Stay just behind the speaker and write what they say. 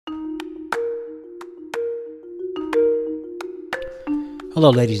Hello,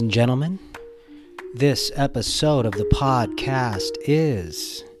 ladies and gentlemen. This episode of the podcast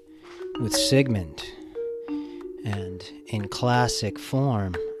is with Sigmund. And in classic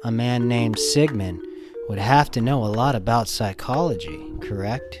form, a man named Sigmund would have to know a lot about psychology,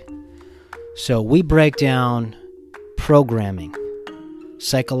 correct? So we break down programming,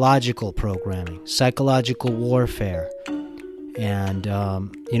 psychological programming, psychological warfare, and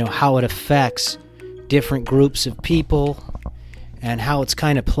how it affects different groups of people and how it's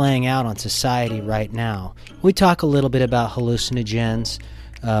kind of playing out on society right now. We talk a little bit about hallucinogens.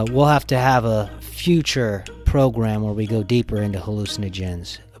 We'll have to have a future program where we go deeper into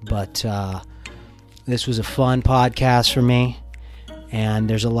hallucinogens. But this was a fun podcast for me, and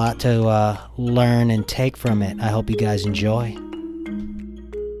there's a lot to learn and take from it. I hope you guys enjoy.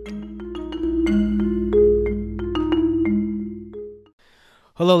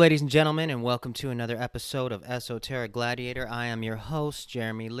 Hello, ladies and gentlemen, and welcome to another episode of Esoteric Gladiator. I am your host,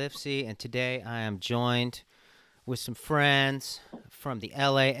 Jeremy Lifsey, and today I am joined with some friends from the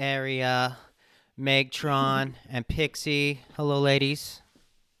LA area, Megtron and Pixie. Hello, ladies.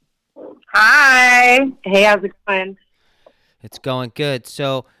 Hi. Hey, how's it going? It's going good.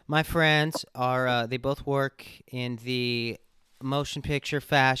 So my friends are, they both work in the motion picture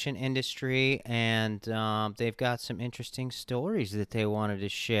fashion industry, and they've got some interesting stories that they wanted to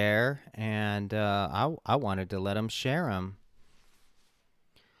share, and I wanted to let them share them.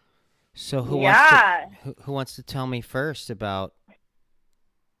 So who wants to tell me first about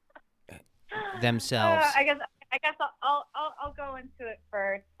themselves? I guess I'll go into it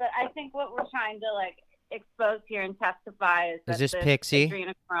first. But I think what we're trying to expose here and testify is this Pixie?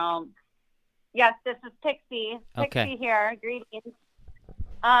 Adrenochrome. Yes, this is Pixie. Okay. Pixie here. Greetings.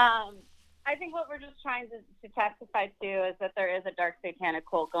 I think what we're just trying to testify to is that there is a dark satanic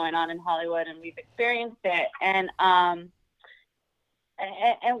cult going on in Hollywood, and we've experienced it. And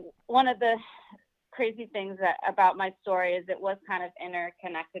one of the crazy things about my story is it was kind of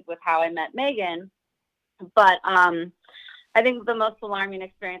interconnected with how I met Megan. But I think the most alarming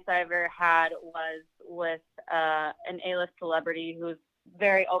experience I ever had was with an A-list celebrity who's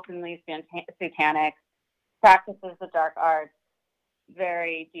very openly satanic, practices the dark arts,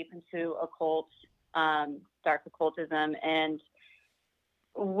 very deep into occult, dark occultism. And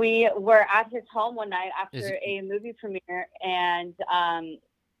we were at his home one night after a movie premiere, and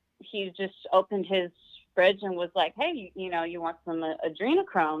he just opened his fridge and was like, hey, you want some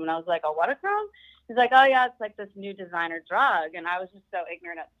adrenochrome? And I was like, oh, what a chrome? He's like, oh, yeah, it's like this new designer drug. And I was just so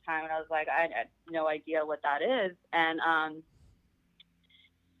ignorant at the time. And I was like, I had no idea what that is. And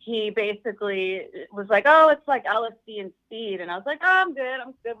he basically was like, oh, it's like LSD and speed. And I was like, oh, I'm good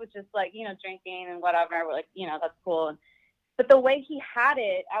with just drinking and whatever. We're like, that's cool. But the way he had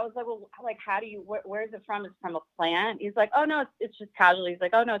it, I was like, well, how do you, where is it from? It's from a plant. He's like, oh, no, it's just casual. He's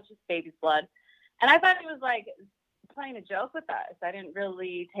like, oh, no, it's just baby's blood. And I thought he was playing a joke with us. I didn't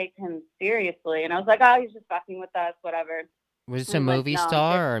really take him seriously. And I was like, oh, he's just fucking with us, whatever. Was this a movie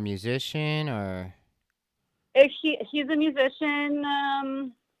star or a musician or? He's a musician.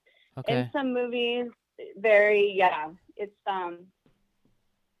 Okay. In some movies, he's very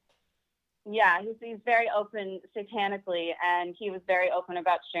open satanically, and he was very open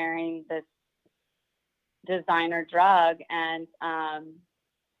about sharing this designer drug. And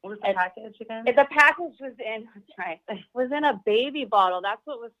what was the package again? The package was in a baby bottle. That's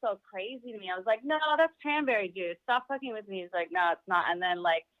what was so crazy to me. I was like, no, that's cranberry juice. Stop fucking with me. He's like, no, it's not. And then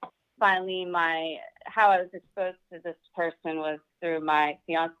finally how I was exposed to this person was through my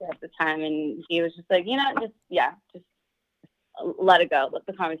fiance at the time, and he was just like, just let it go, let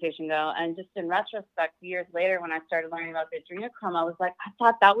the conversation go. And just in retrospect, years later, when I started learning about the adrenochrome, I was like, I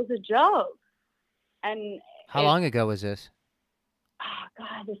thought that was a joke. And how long ago was this? Oh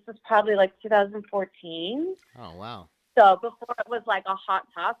God, this was probably 2014. Oh wow. So before it was a hot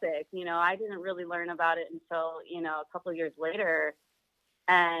topic, I didn't really learn about it until, a couple of years later,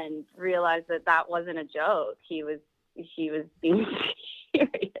 and realized that wasn't a joke. He was being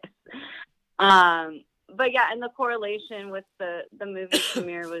serious. But yeah, and the correlation with the movie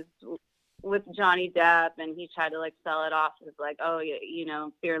premiere was with Johnny Depp, and he tried to sell it off as oh,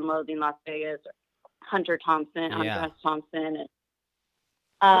 Fear and Loathing Las Vegas, or Hunter Thompson.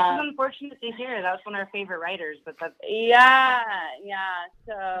 And which is unfortunate to hear. That was one of our favorite writers, but that's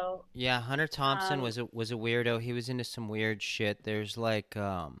So Hunter Thompson was a weirdo. He was into some weird shit. There's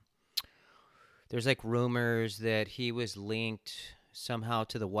rumors that he was linked somehow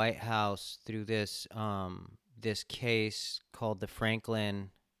to the White House through this case called the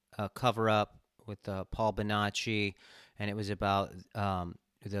Franklin cover-up with Paul Bonacci, and it was about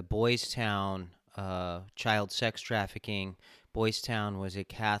the Boys Town child sex trafficking. Boys Town was a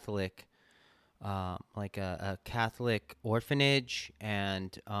Catholic, like a Catholic orphanage,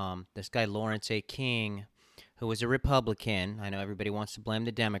 and this guy Lawrence A. King, who was a Republican. I know everybody wants to blame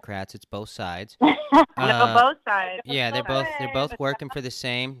the Democrats. It's both sides. No, both sides. Yeah, they're both working for the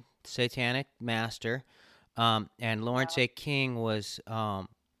same satanic master. And Lawrence A. King was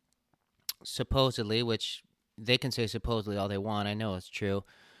supposedly, which they can say supposedly all they want, I know it's true,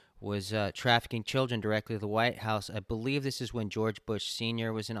 was trafficking children directly to the White House. I believe this is when George Bush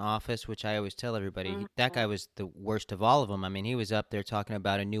Sr. was in office, which I always tell everybody, that guy was the worst of all of them. I mean, he was up there talking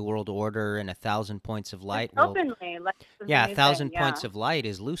about a new world order and 1,000 points of light. Well, Openly, like, yeah, 1,000 points of light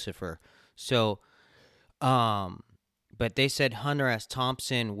is Lucifer. So, but they said Hunter S.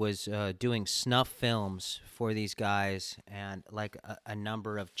 Thompson was doing snuff films for these guys, and like a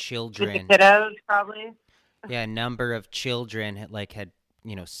number of children. With the kiddos, probably. Yeah, a number of children had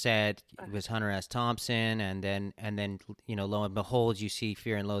said it was Hunter S. Thompson, and then lo and behold, you see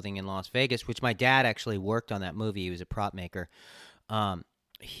Fear and Loathing in Las Vegas, which my dad actually worked on that movie. He was a prop maker. And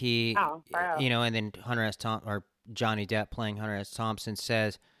then Hunter S. or Johnny Depp playing Hunter S. Thompson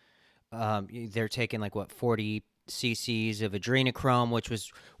says they're taking 40 cc's of adrenochrome, which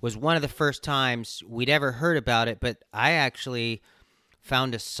was one of the first times we'd ever heard about it. But I actually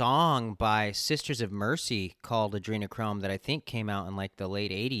found a song by Sisters of Mercy called Adrenochrome that I think came out in the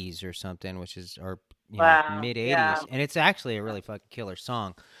late 80s or something, mid 80s. Yeah. And it's actually a really fucking killer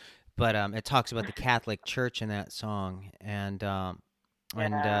song. But it talks about the Catholic Church in that song. And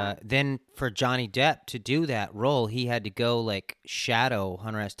then for Johnny Depp to do that role, he had to go shadow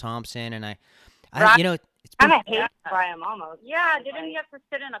Hunter S. Thompson. And it's kind of hated by him almost. Yeah, didn't he have to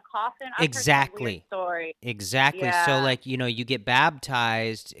sit in a coffin? Exactly. Story. Exactly. Yeah. So you get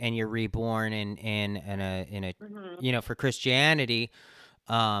baptized and you're reborn in a for Christianity.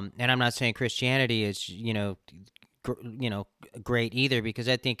 And I'm not saying Christianity is great either, because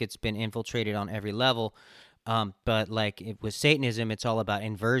I think it's been infiltrated on every level. But with Satanism, it's all about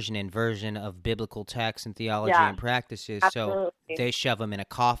inversion of biblical texts and theology and practices. Absolutely. So they shove them in a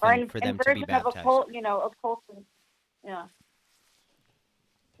coffin for them to be baptized. Occultism. Yeah.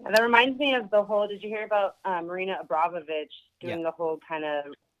 And that reminds me of the whole. Did you hear about Marina Abramovich doing the whole kind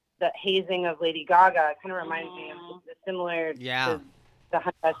of the hazing of Lady Gaga? It kind of reminds me of the similar to the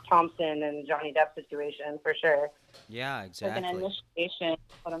Hunter S. Thompson and Johnny Depp situation, for sure. Yeah, exactly. Like an initiation.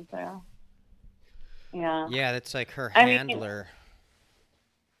 What I'm saying. Yeah. Yeah, that's like her handler.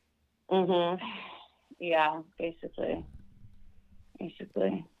 Yeah, basically.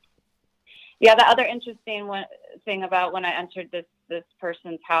 Yeah, the other interesting thing about when I entered this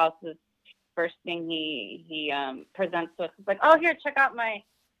person's house is first thing he presents to us is oh, here, check out my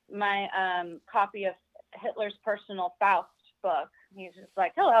copy of Hitler's Personal Faust book. He's just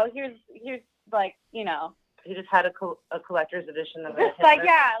hello, here's He just had a collector's edition of it.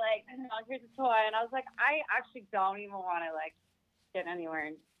 Here's a toy, and I was I actually don't even want to get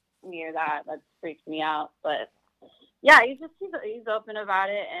anywhere near that. That freaks me out. But yeah, he's open about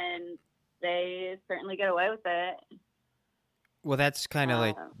it, and they certainly get away with it. Well, that's kind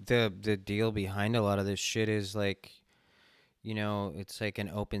of the deal behind a lot of this shit is it's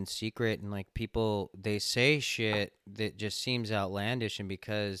an open secret, and people, they say shit that just seems outlandish, and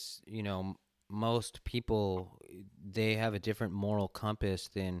because most people, they have a different moral compass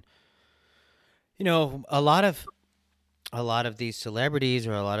than a lot of these celebrities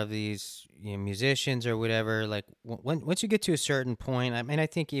or a lot of these musicians or whatever. Once you get to a certain point, I mean, I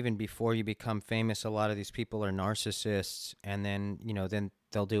think even before you become famous, a lot of these people are narcissists, and then then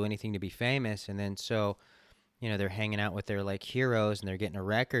they'll do anything to be famous, and then so they're hanging out with their heroes and they're getting a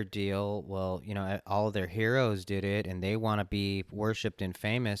record deal. Well, all of their heroes did it, and they want to be worshipped and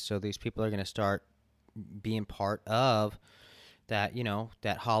famous. So these people are going to start being part of that,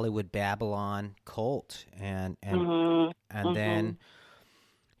 that Hollywood Babylon cult, and then,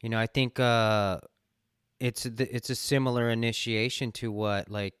 I think it's a similar initiation to what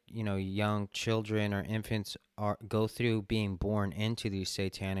young children or infants go through being born into these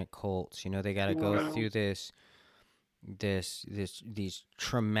satanic cults. They got to go through these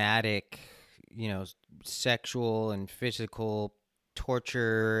traumatic, sexual and physical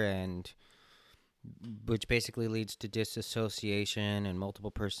torture, and which basically leads to disassociation and multiple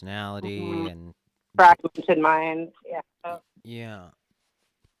personality and fragmented mind. Yeah.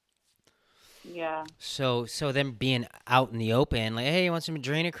 So them being out in the open, hey, you want some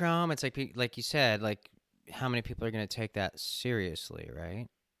adrenochrome? It's like you said, how many people are going to take that seriously, right?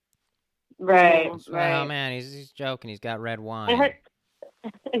 Right. Oh man, he's joking. He's got red wine.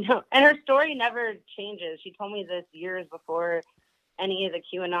 And her story never changes. She told me this years before, any of the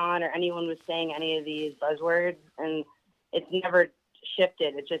QAnon or anyone was saying any of these buzzwords, and it's never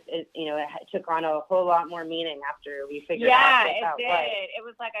shifted. It took on a whole lot more meaning after we figured out. Yeah, it did. It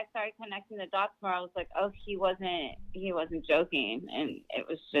was like I started connecting the dots more. I was like, oh, he wasn't joking, and it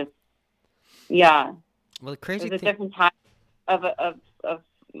was just, yeah. Well, the crazy it was a different time of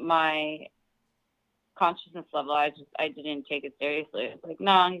my consciousness level. I didn't take it seriously. I was like,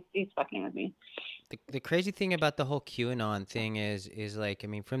 no, he's fucking with me. The crazy thing about the whole QAnon thing is like, I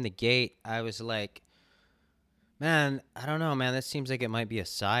mean, from the gate, I was like, man, I don't know, man. That seems like it might be a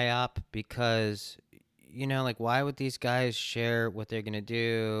psyop because, you know, like, why would these guys share what they're going to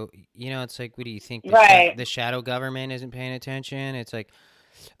do? You know, it's like, what do you think? The shadow government isn't paying attention? It's like,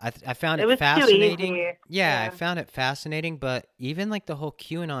 I found it fascinating. Too easy. Yeah, I found it fascinating. But even like the whole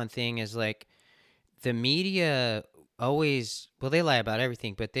QAnon thing is like, the media always, well, they lie about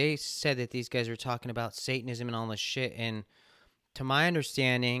everything, but they said that these guys were talking about Satanism and all this shit. And to my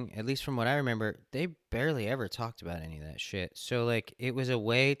understanding, at least from what I remember, they barely ever talked about any of that shit. So, like, it was a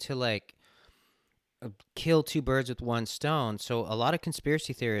way to, like, kill two birds with one stone. So a lot of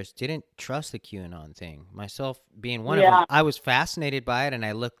conspiracy theorists didn't trust the QAnon thing, myself being one of them. I was fascinated by it, and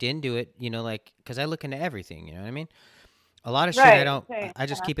I looked into it, you know, like, because I look into everything, you know what I mean? A lot of shit I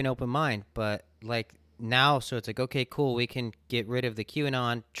just keep an open mind, but, like, now, so it's like, okay, cool, we can get rid of the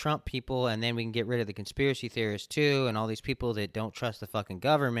QAnon Trump people, and then we can get rid of the conspiracy theorists too, and all these people that don't trust the fucking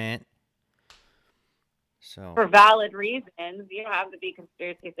government. So, for valid reasons, you don't have to be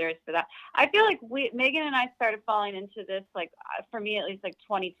conspiracy theorists for that. I feel like Megan and I started falling into this, like, for me at least, like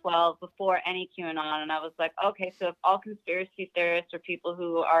 2012, before any QAnon, and I was like, okay, so if all conspiracy theorists or people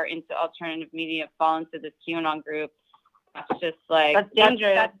who are into alternative media fall into this QAnon group, that's just like, that's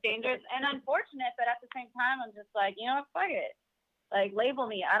dangerous. That's dangerous and unfortunate, but at the same time, I'm just like, you know what, fuck it. Like, label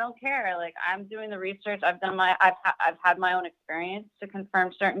me. I don't care. Like, I'm doing the research. I've had my own experience to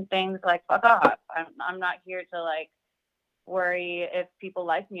confirm certain things. Like, fuck off. I'm not here to, like, worry if people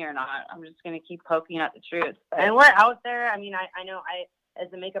like me or not. I'm just gonna keep poking at the truth. And we're out there. I mean, I know as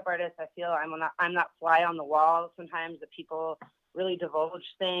a makeup artist, I feel I'm not fly on the wall. Sometimes that people really divulge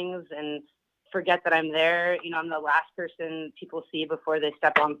things and forget that I'm there. You know, I'm the last person people see before they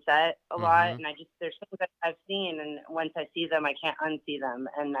step on set a lot. And there's things that I've seen, and once I see them, I can't unsee them.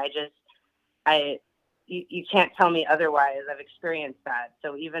 And you can't tell me otherwise. I've experienced that.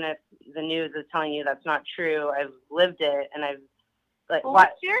 So even if the news is telling you that's not true, I've lived it, and I've, like,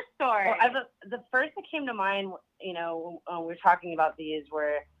 what's your story? Well, the first that came to mind, you know, when we're talking about these,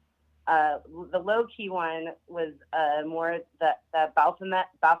 were the low key one was more the Baphomet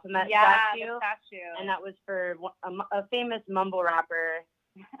statue. The statue, and that was for a famous mumble rapper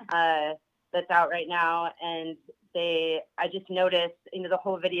that's out right now. And I just noticed, you know, the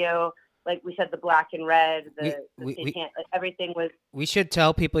whole video, like we said, the black and red, everything was. We should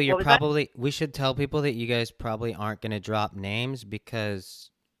tell people we should tell people that you guys probably aren't going to drop names because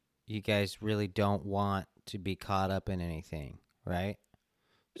you guys really don't want to be caught up in anything, right?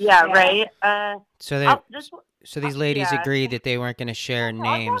 Yeah, right. So these ladies agreed that they weren't going to share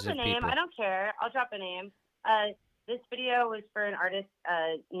names of people. I don't care. I'll drop a name. This video was for an artist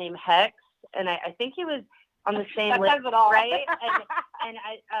named Hex, and I think he was on the same list, right? and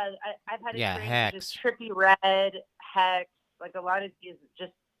I've had experiences with Trippie Redd, Hex, like a lot of these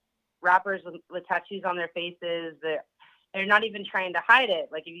just rappers with tattoos on their faces that they're not even trying to hide it.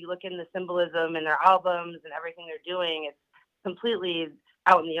 Like, if you look in the symbolism in their albums and everything they're doing, it's completely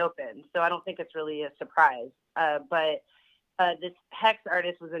out in the open. So I don't think it's really a surprise. But this Hex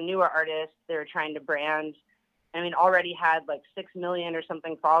artist was a newer artist. They were trying to brand. I mean, already had like 6 million or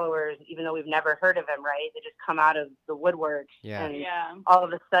something followers, even though we've never heard of him, right? They just come out of the woodwork and all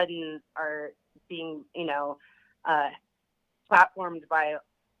of a sudden are being, you know, platformed by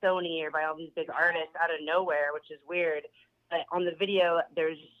Sony or by all these big artists out of nowhere, which is weird. But on the video,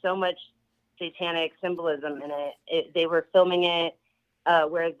 there's so much satanic symbolism in it. They were filming it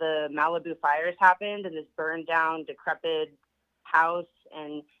where the Malibu fires happened, and this burned down, decrepit house,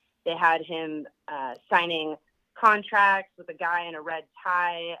 and they had him signing contracts with a guy in a red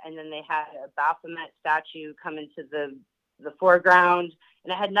tie, and then they had a Baphomet statue come into the foreground,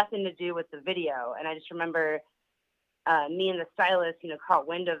 and it had nothing to do with the video. And I just remember me and the stylist, you know, caught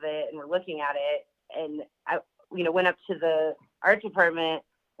wind of it, and we're looking at it, and I, you know, went up to the art department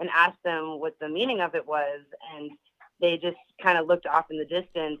and asked them what the meaning of it was, and they just kind of looked off in the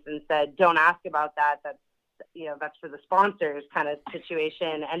distance and said, "Don't ask about that. That's, you know, that's for the sponsors," kind of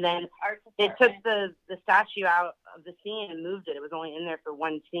situation. And then they took the statue out of the scene and moved it. It was only in there for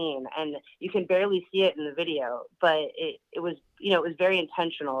one scene, and you can barely see it in the video. But it was, you know, it was very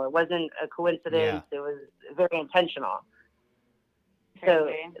intentional. It wasn't a coincidence. Yeah. It was very intentional.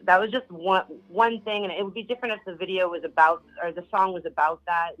 So that was just one thing, and it would be different if the video was about, or the song was about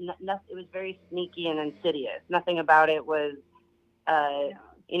that. It was very sneaky and insidious. Nothing about it was,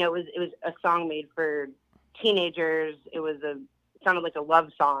 you know, it was a song made for teenagers. It sounded like a love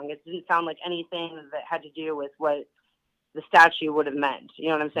song. It didn't sound like anything that had to do with what the statue would have meant. You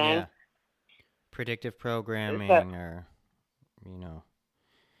know what I'm saying? Yeah. Predictive programming, or, you know.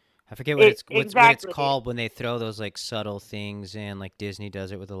 I forget what it's called when they throw those like subtle things in, like Disney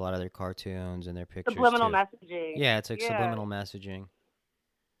does it with a lot of their cartoons and their pictures. Subliminal too. messaging. Yeah, it's like subliminal messaging.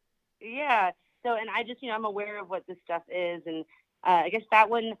 Yeah. So, and I just, you know, I'm aware of what this stuff is, and I guess that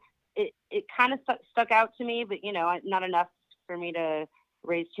one, it kind of stuck out to me, but, you know, not enough for me to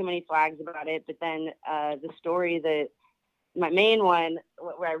raise too many flags about it. But then the story that my main one,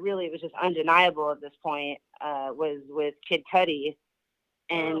 where it was just undeniable at this point, was with Kid Cudi,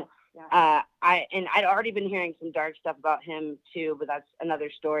 and. I'd already been hearing some dark stuff about him too, but that's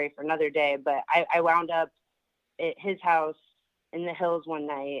another story for another day. But I wound up at his house in the hills one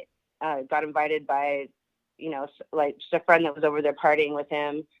night, got invited by, you know, like just a friend that was over there partying with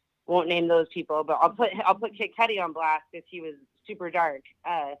him. Won't name those people, but I'll put Kid Cudi on blast because he was super dark.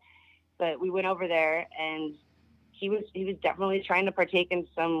 But we went over there, and he was definitely trying to partake in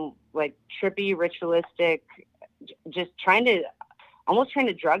some like trippy, ritualistic, just almost trying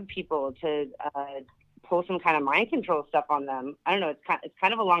to drug people to pull some kind of mind control stuff on them. I don't know. It's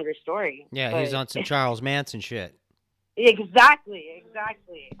kind of a longer story. Yeah, he's on some Charles Manson shit. Exactly.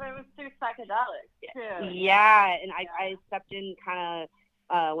 But it was through psychedelics too. Yeah, and I stepped in kind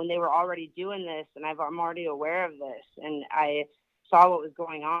of when they were already doing this, and I'm already aware of this, and I saw what was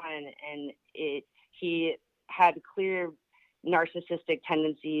going on, and he had clear narcissistic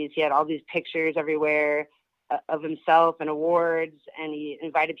tendencies. He had all these pictures everywhere of himself and awards, and he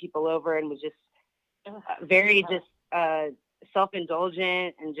invited people over and was just very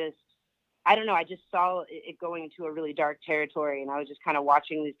self-indulgent, and just, I don't know, I just saw it going into a really dark territory, and I was just kind of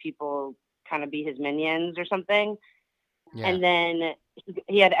watching these people kind of be his minions or something. Yeah. And then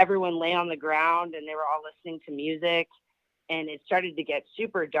he had everyone lay on the ground, and they were all listening to music, and it started to get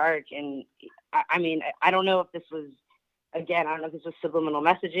super dark. And I mean, I don't know if this was subliminal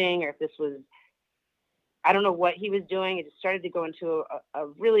messaging, or if this was, I don't know what he was doing. It just started to go into a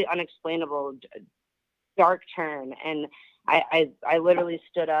really unexplainable dark turn. And I literally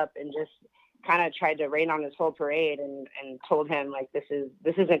stood up and just kind of tried to rain on his whole parade, and told him, like, this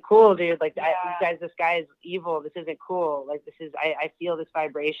isn't cool, dude. Like, this guy is evil. This isn't cool. Like, I feel this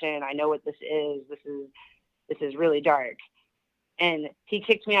vibration. I know what this is. This is really dark. And he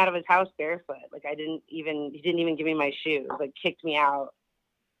kicked me out of his house barefoot. Like, he didn't even give me my shoes. Like, kicked me out.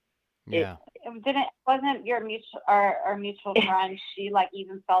 Yeah. Wasn't your mutual friend, she like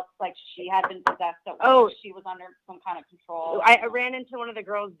even felt like she had been possessed, she was under some kind of control? I ran into one of the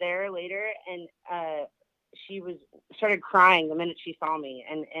girls there later, and she started crying the minute she saw me,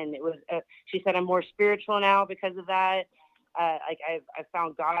 and it was she said, I'm more spiritual now because of that. Like, I've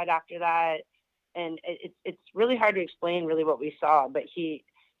found God after that. And it's really hard to explain really what we saw, but he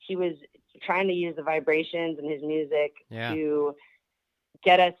was trying to use the vibrations in his music to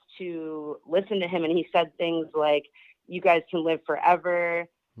get us to listen to him. And he said things like, you guys can live forever.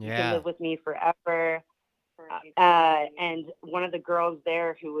 You can live with me forever. And one of the girls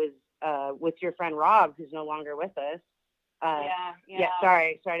there who was with your friend Rob, who's no longer with us.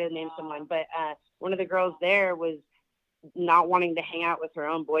 Sorry to name someone, but one of the girls there was not wanting to hang out with her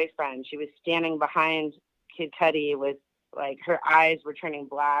own boyfriend. She was standing behind Kid Cudi with, like, her eyes were turning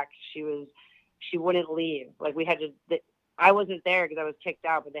black. She wouldn't leave. Like, I wasn't there because I was kicked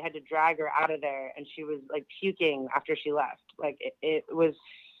out, but they had to drag her out of there, and she was like puking after she left. Like, it was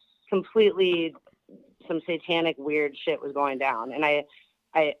completely some satanic weird shit was going down. And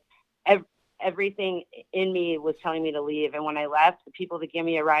everything in me was telling me to leave. And when I left, the people that gave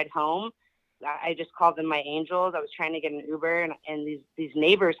me a ride home, I just called them my angels. I was trying to get an Uber, and these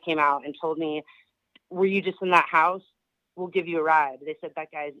neighbors came out and told me, were you just in that house? We'll give you a ride. They said,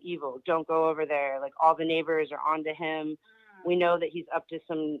 that guy's evil. Don't go over there. Like, all the neighbors are onto him. We know that he's up to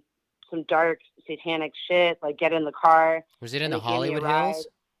some dark satanic shit. Like, get in the car. Was it in the Hollywood Hills?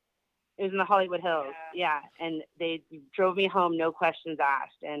 It was in the Hollywood Hills. Yeah. And they drove me home, no questions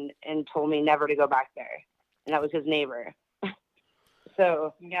asked, and told me never to go back there. And that was his neighbor.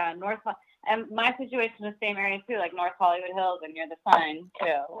 So yeah, and my situation is the same area too, like North Hollywood Hills, and near the sign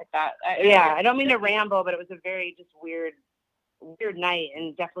too, like that. I don't mean to ramble, but it was a very just weird night,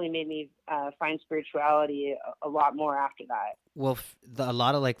 and definitely made me find spirituality a lot more after that. Well, a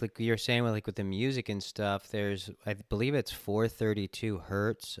lot of like you're saying with the music and stuff, I believe it's 432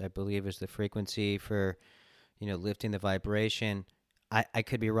 hertz. I believe is the frequency for, lifting the vibration. I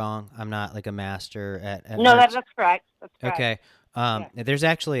could be wrong. I'm not like a master at No, hertz. that's correct. That's correct. Okay. There's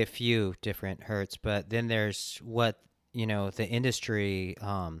actually a few different hertz, but then there's what, the industry,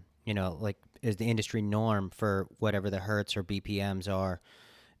 like is the industry norm for whatever the hertz or BPMs are.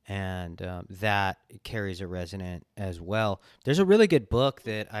 And that carries a resonant as well. There's a really good book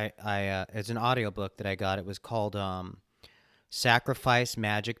that it's an audio book that I got. It was called Sacrifice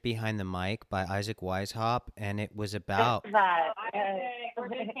Magic Behind the Mic by Isaac Weishaupt, and it was about that.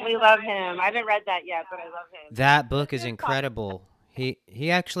 We love him. I haven't read that yet, but I love him. That book is incredible. He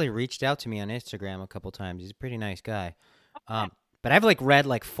actually reached out to me on Instagram a couple times. He's a pretty nice guy. But I've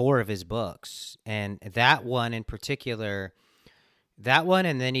read 4 of his books, and that one in particular,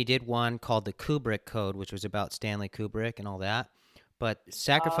 and then he did one called The Kubrick Code, which was about Stanley Kubrick and all that. But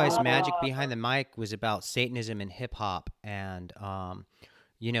Sacrifice Magic Behind the Mic was about Satanism and hip hop, and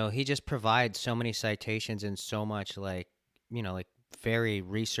he just provides so many citations and so much very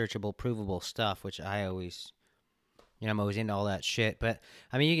researchable, provable stuff, which I always, I'm always into all that shit. But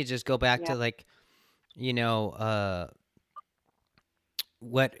I mean, you could just go back to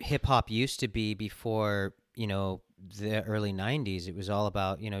what hip hop used to be before, the early 90s. It was all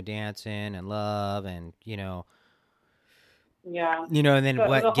about, dancing and love and, and then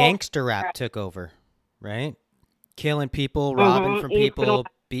what gangster rap took over, right? Killing people, robbing from people,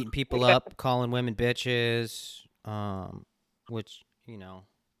 beating people up, calling women bitches, which,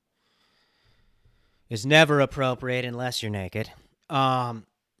 is never appropriate unless you're naked. But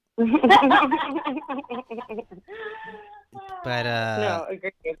no,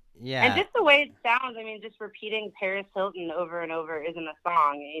 agreed. Yeah. And just the way it sounds, I mean, just repeating Paris Hilton over and over isn't a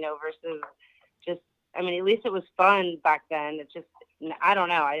song, versus just, I mean, at least it was fun back then. It's just, I don't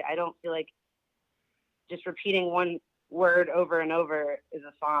know. I don't feel like just repeating one word over and over is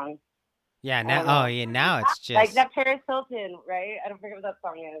a song. Yeah, now it's just like that Paris Hilton, right? I don't forget what that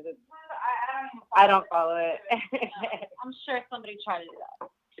song is. I don't follow it. I'm sure somebody tried to do that.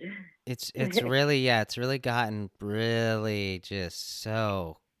 It's really, it's really gotten really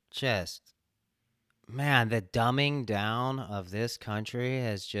man, the dumbing down of this country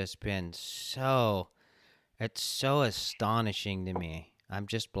has just been it's so astonishing to me. I'm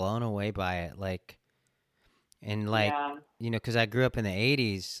just blown away by it. Because I grew up in the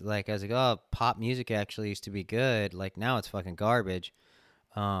 80s, I was like, oh, pop music actually used to be good. Now it's fucking garbage.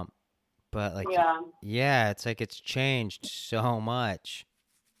 But it's it's changed so much.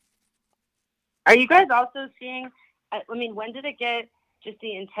 Are you guys also seeing, I mean, when did it get just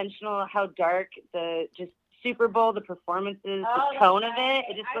the intentional, how dark the just Super Bowl, the performances, the tone of it?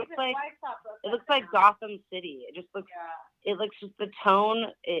 It just looks like Gotham City. It just looks, it looks just the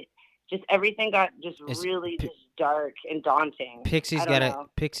tone, just everything got just really just dark and daunting. Pixie's got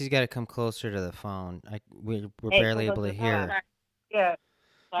to come closer to the phone. We're barely able to hear her. Yeah.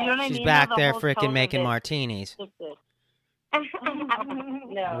 You know what She's I mean? back there freaking making martinis.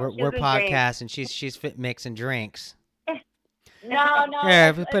 No, we're podcasting. She's mixing drinks. No.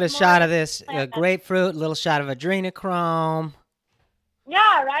 Here, we put a shot of this grapefruit, a little shot of adrenochrome.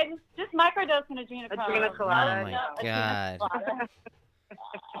 Yeah, right. Just microdosing adrenochrome. Oh my god.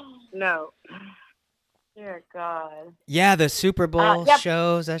 No. Dear God. Yeah, the Super Bowl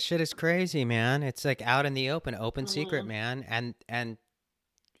shows, that shit is crazy, man. It's out in the open secret, man. And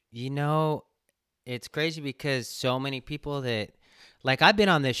it's crazy because so many people that I've been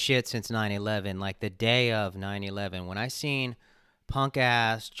on this shit since 9/11, the day of 9/11. When I seen punk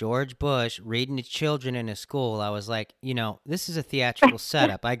ass George Bush reading to children in a school, I was like, this is a theatrical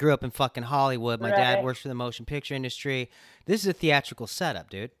setup. I grew up in fucking Hollywood. My dad works for the motion picture industry. This is a theatrical setup,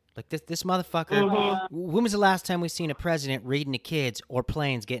 dude. This motherfucker. When was the last time we seen a president reading to kids or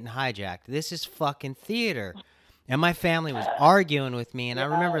planes getting hijacked? This is fucking theater. And my family was arguing with me, and I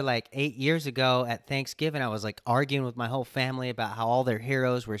remember 8 years ago at Thanksgiving, I was arguing with my whole family about how all their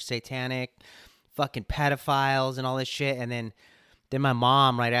heroes were satanic, fucking pedophiles and all this shit. And then my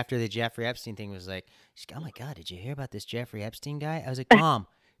mom, right after the Jeffrey Epstein thing, was like, oh my God, did you hear about this Jeffrey Epstein guy? I was like, Mom,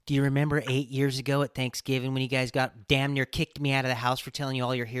 do you remember 8 years ago at Thanksgiving when you guys got damn near kicked me out of the house for telling you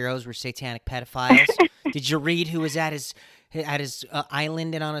all your heroes were satanic pedophiles? Did you read who was at his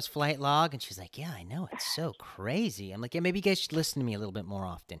island and on his flight log? And she's like, yeah, I know. It's so crazy. I'm like, yeah, maybe you guys should listen to me a little bit more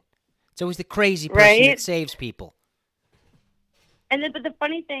often. It's always the crazy person that saves people. And but the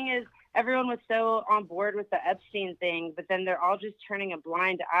funny thing is, everyone was so on board with the Epstein thing, but then they're all just turning a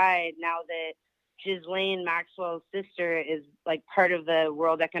blind eye now that Ghislaine Maxwell's sister is part of the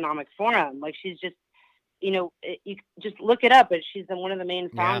World Economic Forum. She's just you just look it up, but she's one of the main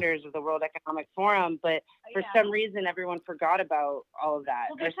founders of the World Economic Forum. But for some reason, everyone forgot about all of that.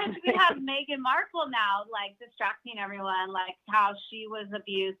 Well, because we have Meghan Markle now, like, distracting everyone, like how she was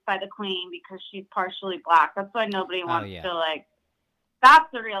abused by the Queen because she's partially Black. That's why nobody wants to, like, that's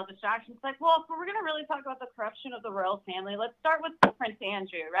the real distraction. It's like, well, if we're going to really talk about the corruption of the royal family, let's start with Prince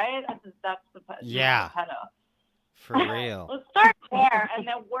Andrew, right? That's the pedo. For real. Let's start there and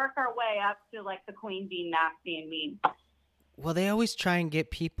then work our way up to, like, the Queen being nasty and mean. Well, they always try and get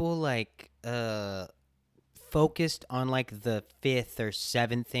people, like, focused on, like, the 5th or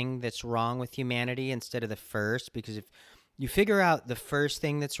 7th thing that's wrong with humanity instead of the first, because if you figure out the first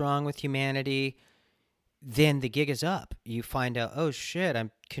thing that's wrong with humanity, then the gig is up. You find out, oh, shit,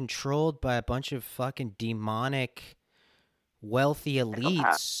 I'm controlled by a bunch of fucking demonic wealthy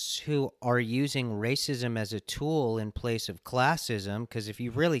elites who are using racism as a tool in place of classism. Because if you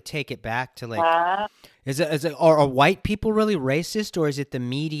really take it back to, like, are white people really racist, or is it the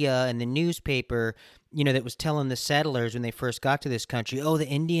media and the newspaper, that was telling the settlers when they first got to this country, oh, the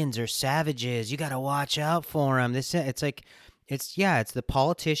Indians are savages, you got to watch out for them? It's like, it's the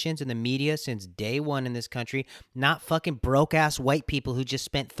politicians and the media since day one in this country, not fucking broke ass white people who just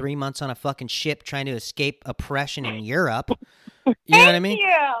spent 3 months on a fucking ship trying to escape oppression in Europe. You know what I mean?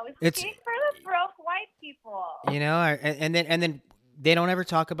 It's speak for the broke white people. And then they don't ever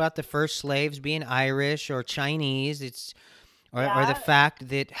talk about the first slaves being Irish or Chinese. Or the fact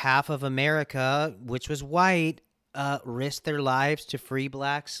that half of America, which was white, risked their lives to free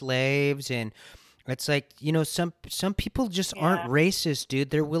Black slaves. And it's like, some people just aren't racist, dude.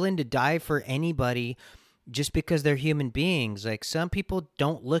 They're willing to die for anybody just because they're human beings. Like, some people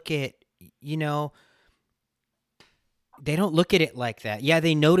don't look at, they don't look at it like that. Yeah,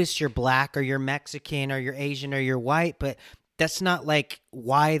 they notice you're Black or you're Mexican or you're Asian or you're white, but that's not, like,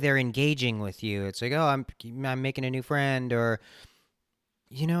 why they're engaging with you. It's like, oh, I'm making a new friend, or,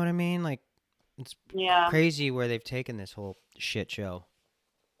 you know what I mean? Like, it's crazy where they've taken this whole shit show.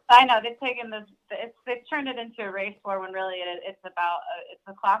 I know they've taken they've turned it into a race war when really it's a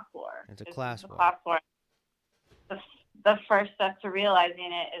class war. It's a class war. The first step to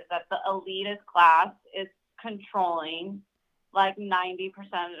realizing it is that the elitist class is controlling like 90%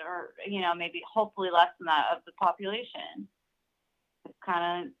 or maybe hopefully less than that of the population. It's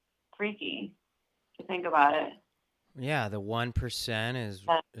kind of freaky to think about it. Yeah, the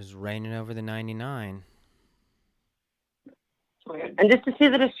 1% is reigning over the 99. Weird. And just to see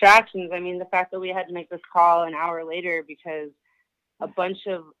the distractions, I mean, the fact that we had to make this call an hour later because a bunch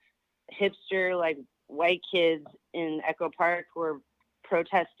of hipster, like, white kids in Echo Park were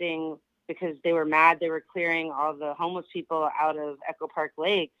protesting because they were mad they were clearing all the homeless people out of Echo Park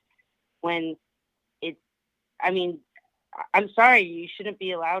Lake, when I'm sorry, you shouldn't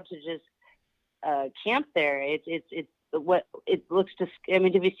be allowed to just camp there. It's what it looks to. I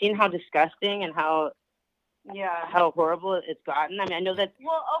mean, have you seen how disgusting and how horrible it's gotten? I mean, I know that.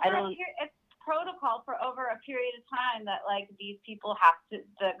 Well, it's protocol for over a period of time that, like, these people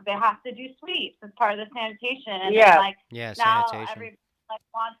they have to do sweeps as part of the sanitation, and then, now sanitation. Everybody, like,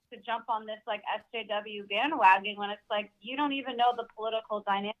 wants to jump on this, like, SJW bandwagon when it's like you don't even know the political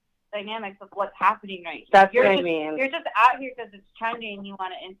dynamics of what's happening right now. That's what I mean. You're just out here because it's trending and you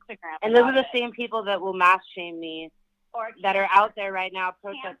want to Instagram. And those are the same people that will mass shame me, or that are out there right now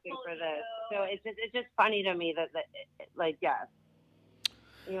protesting for this. So it's just funny to me that like, you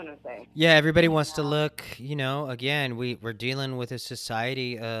know what I'm saying? Yeah, everybody wants to look, again, we're dealing with a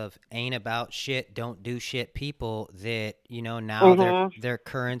society of ain't about shit, don't do shit people that, now their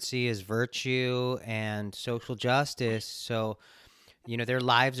currency is virtue and social justice. So, their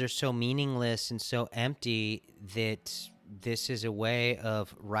lives are so meaningless and so empty that this is a way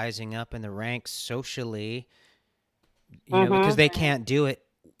of rising up in the ranks socially, because they can't do it,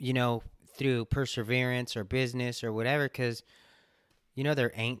 through perseverance or business or whatever, because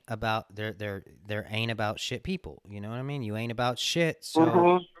there ain't about shit people. You know what I mean? You ain't about shit.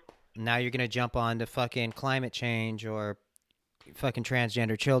 So now you're gonna jump on to fucking climate change or fucking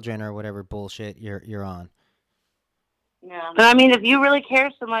transgender children or whatever bullshit you're on. Yeah. But I mean, if you really care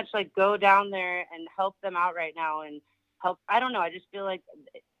so much, like, go down there and help them out right now and help. I don't know. I just feel like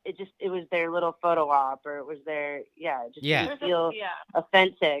it was their little photo op, or it was their didn't feel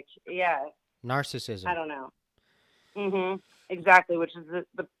authentic. Yeah. Narcissism. I don't know. Exactly, which is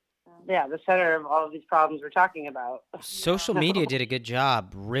the center of all of these problems we're talking about. Social media did a good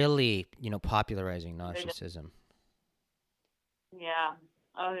job, really, popularizing narcissism. Yeah.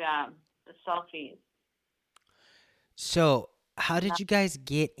 Oh yeah. The selfies. So, how did you guys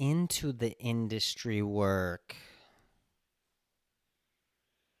get into the industry work?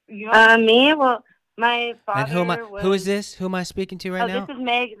 Me? Well, My father. And who is this? Who am I speaking to right now? This is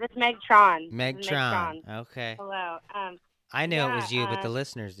Meg. This is Meg Tron. Meg Tron. Okay. Hello. I knew it was you, but the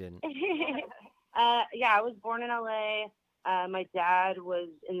listeners didn't. Yeah, I was born in LA. My dad was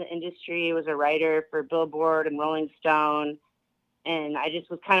in the industry, was a writer for Billboard and Rolling Stone. And I just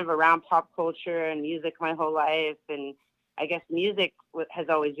was kind of around pop culture and music my whole life. And I guess music has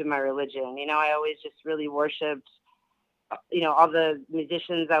always been my religion. You know, I always just really worshiped, you know, all the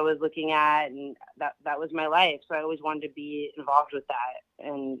musicians I was looking at, and that was my life. So I always wanted to be involved with that.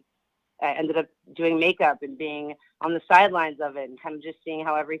 And I ended up doing makeup and being on the sidelines of it and kind of just seeing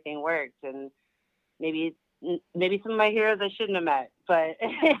how everything worked. And maybe some of my heroes I shouldn't have met, but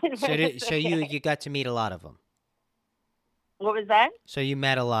so you got to meet a lot of them. What was that? So you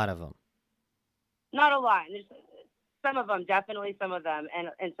met a lot of them. Not a lot. There's some of them, definitely some of them,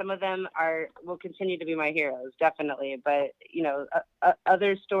 and some of them will continue to be my heroes, definitely. But you know,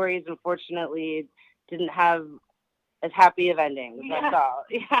 other stories unfortunately didn't have as happy of endings. Yeah. That's all.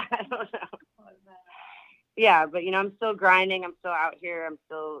 Yeah, I don't know. Yeah, but you know, I'm still grinding. I'm still out here. I'm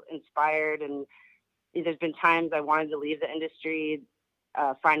still inspired, and there's been times I wanted to leave the industry,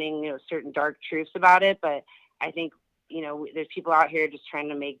 finding, you know, certain dark truths about it. But I think, you know, there's people out here just trying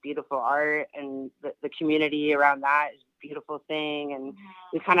to make beautiful art, and the community around that is a beautiful thing. And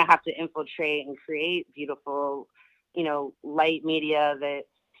we kind of have to infiltrate and create beautiful, you know, light media that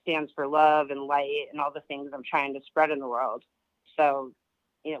stands for love and light and all the things I'm trying to spread in the world. So,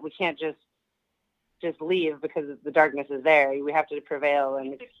 you know, we can't just leave because the darkness is there. We have to prevail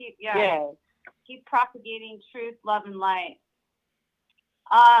and to keep propagating truth, love, and light.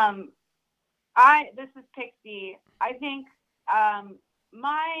 This is Pixie. I think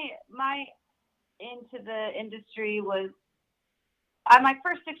my into the industry was my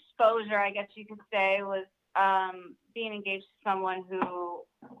first exposure, I guess you could say, was being engaged to someone who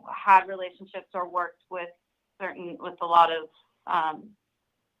had relationships or worked with a lot of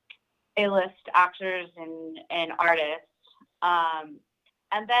A-list actors and artists.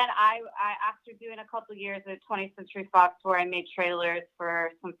 And then I after doing a couple years at 20th Century Fox where I made trailers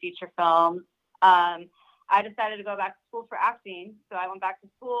for some feature films, I decided to go back to school for acting. So I went back to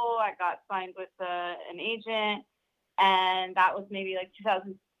school. I got signed with an agent, and that was maybe like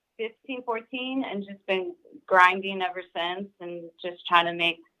 2015, 14, and just been grinding ever since, and just trying to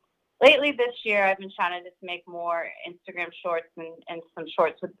make. Lately this year, I've been trying to just make more Instagram shorts and some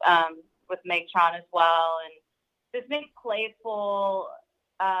shorts with Meg Tron as well, and just make playful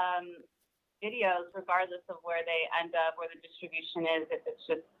videos regardless of where they end up, where the distribution is, if it's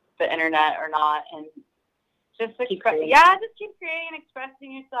just the internet or not, and just keep creating,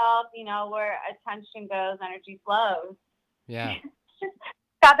 expressing yourself. You know, where attention goes, energy flows. Yeah.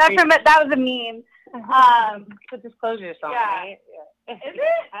 Got that from it. That was a meme. It's a disclosure song, right? Yeah. Is it?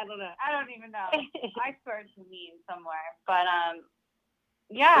 I don't know. I don't even know. I heard some meme somewhere, but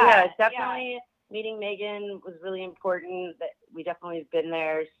definitely. Yeah. Meeting Megan was really important. That we definitely have been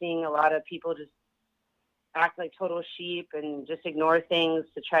there, seeing a lot of people just act like total sheep and just ignore things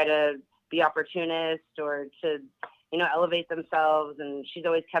to try to be opportunist or to, you know, elevate themselves. And she's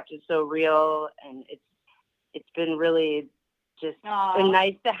always kept it so real, and it's been really just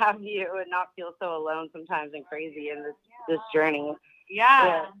nice to have you and not feel so alone sometimes and crazy in this journey.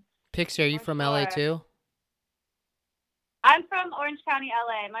 Yeah. Pixie, are you from LA too? I'm from Orange County,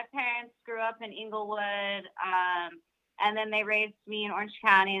 LA. My parents grew up in Inglewood, and then they raised me in Orange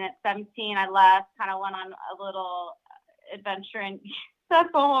County. And at 17, I left, kind of went on a little adventure, and that's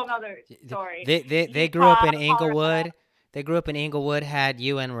a whole other story. They grew up in Inglewood. They grew up in Inglewood, had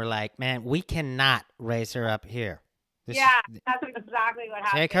you, and were like, man, we cannot raise her up here. That's exactly what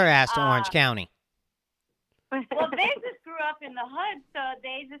happened. Take her ass to Orange County. Well, they just grew up in the hood, so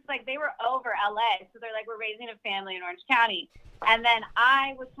they just they were over LA. So they're like, we're raising a family in Orange County. And then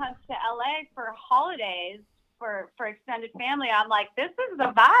I would come to LA for holidays for extended family. I'm like, this is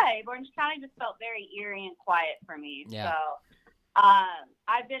the vibe. Orange County just felt very eerie and quiet for me. Yeah. So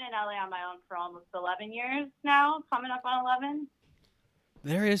I've been in LA on my own for almost 11 years now, coming up on 11.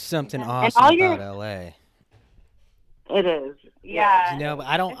 There is something awesome about LA. It is. Yeah. You know, but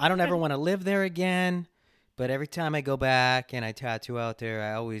I don't ever want to live there again. But every time I go back and I tattoo out there,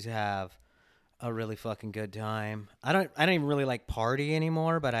 I always have a really fucking good time. I don't even really like party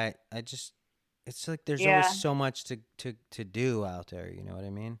anymore, but I just, it's like there's always so much to do out there. You know what I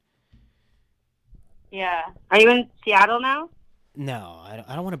mean? Yeah. Are you in Seattle now? No, I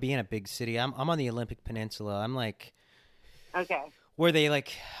don't want to be in a big city. I'm on the Olympic Peninsula. I'm like, okay, where they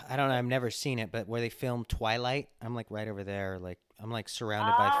I don't know, I've never seen it, but where they film Twilight. I'm like right over there. Like I'm like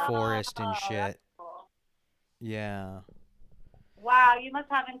surrounded by forest and shit. Cool. Yeah. Wow, you must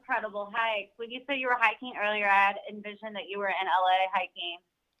have incredible hikes. When you said you were hiking earlier, I had envisioned that you were in LA hiking.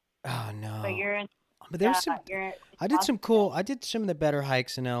 Oh no. But you're in. But there's some. I did some cool. I did some of the better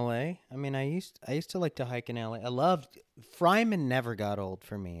hikes in LA. I mean, I used to like to hike in LA. I loved Fryman. Never got old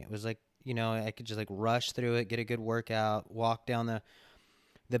for me. It was like, you know, I could just like rush through it, get a good workout, walk down the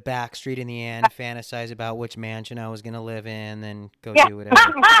back street in the end, fantasize about which mansion I was gonna live in, then go do whatever.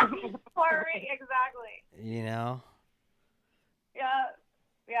 Exactly. You know.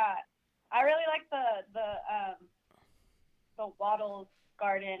 Yeah. I really like the Waddles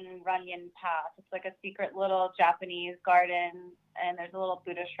Garden Runyon Path. It's like a secret little Japanese garden, and there's a little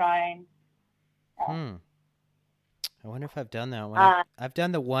Buddha shrine. I wonder if I've done that one. I've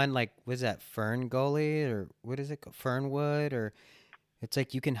done the one, like, was that Fern Gully, or what is it called? Fernwood, or it's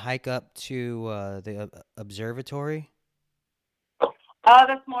like you can hike up to the observatory. Oh,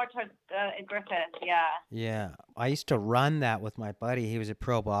 that's more towards Griffith, yeah. Yeah, I used to run that with my buddy. He was a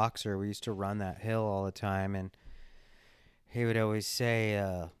pro boxer. We used to run that hill all the time, and he would always say,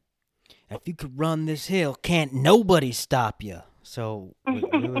 if you could run this hill, can't nobody stop you. So we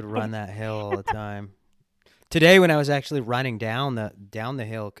would run that hill all the time. Today when I was actually running down the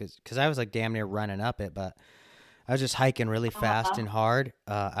hill, because I was like damn near running up it, but I was just hiking really fast and hard.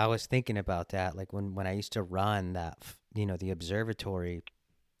 I was thinking about that, like when I used to run that, you know, the observatory.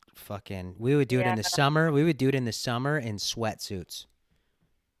 Fucking, we would do it in the summer. We would do it in the summer in sweatsuits.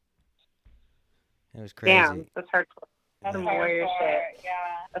 It was crazy. Damn, that's hardcore. That's some warrior shit. Yeah.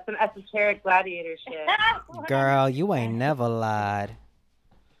 That's some esoteric gladiator shit. Girl, you ain't never lied.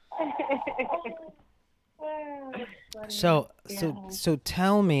 So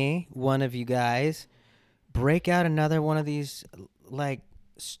tell me, one of you guys, break out another one of these, like,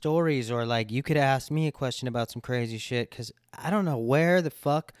 stories, or like you could ask me a question about some crazy shit, because I don't know where the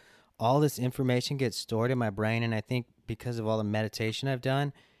fuck all this information gets stored in my brain, and I think because of all the meditation I've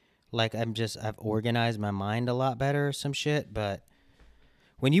done, like I've organized my mind a lot better or some shit. But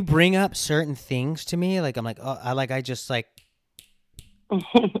when you bring up certain things to me, like I'm like, oh, I just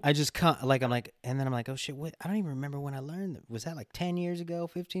can't, like, I'm like, and then I'm like, oh shit, what? I don't even remember when I learned that. Was that like 10 years ago,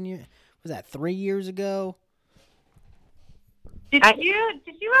 15 years? Was that 3 years ago? Did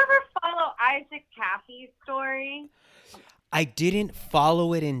you ever follow Isaac Cappy's story? I didn't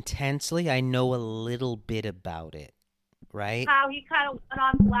follow it intensely. I know a little bit about it, right? How he kind of went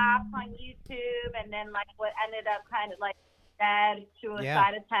on blast on YouTube, and then like what ended up kind of like dead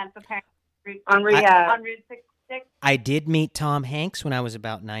suicide attempt apparently on Route 66. I did meet Tom Hanks when I was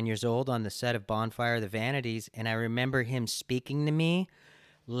about 9 years old on the set of Bonfire of the Vanities, and I remember him speaking to me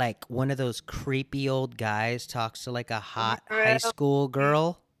like one of those creepy old guys talks to like a hot high school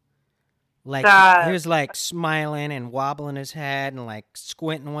girl. Like he was like smiling and wobbling his head and like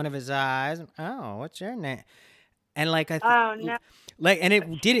squinting one of his eyes. Oh, what's your name? And like no. Like, and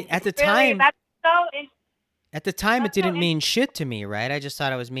it didn't at the really? time. That's so at the time, it didn't mean shit to me, right? I just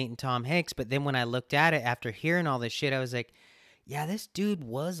thought I was meeting Tom Hanks. But then when I looked at it after hearing all this shit, I was like, yeah, this dude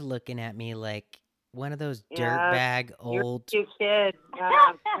was looking at me like one of those dirtbag old. You're a cute kid.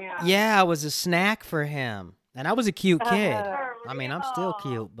 Yeah, I was a snack for him, and I was a cute kid. I mean, I'm still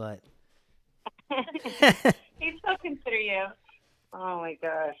cute, but he'd still consider you. Oh my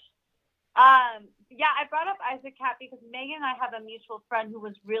gosh. Yeah, I brought up Isaac Cappy because Megan and I have a mutual friend who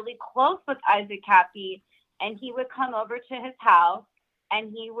was really close with Isaac Cappy, and he would come over to his house,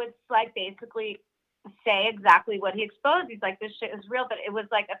 and he would like basically say exactly what he exposed. He's like, this shit is real, but it was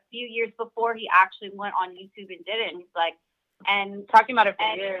like a few years before he actually went on YouTube and did it. And he's like, and talking about it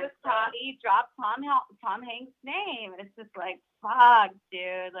for years. He dropped Tom Hanks' name, and it's just like, fuck,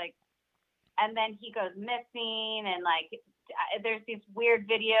 dude, like. And then he goes missing, and like there's these weird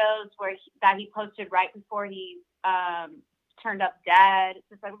videos that he posted right before he turned up dead. It's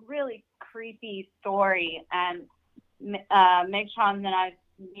just a really creepy story, and Meg Sean and I's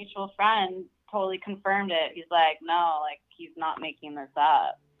mutual friend totally confirmed it. He's like, no, like he's not making this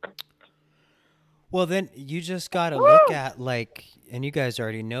up. Well, then you just got to look at like, and you guys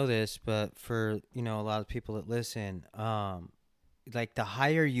already know this, but for, you know, a lot of people that listen, like the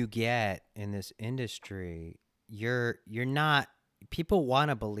higher you get in this industry, you're not, people want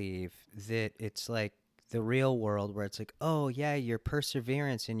to believe that it's like the real world where it's like, oh yeah, your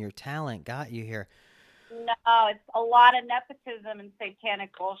perseverance and your talent got you here. No, it's a lot of nepotism and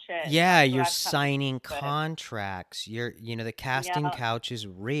satanic bullshit. Yeah, you're signing contracts. The casting couch is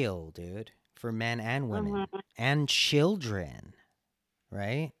real, dude, for men and women and children,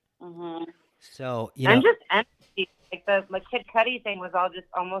 right? Mm-hmm. So, and just energy. Like the Kid Cudi thing was all just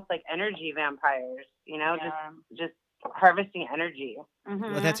almost like energy vampires, you know, just harvesting energy.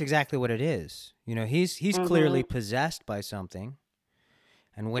 Well, that's exactly what it is. You know, he's clearly possessed by something,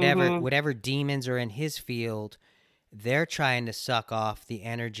 And whatever demons are in his field, they're trying to suck off the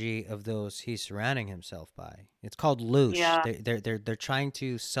energy of those he's surrounding himself by. It's called loosh. Yeah. They're trying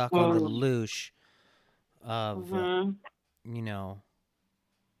to suck on the loosh of you know,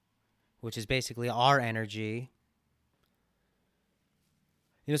 which is basically our energy.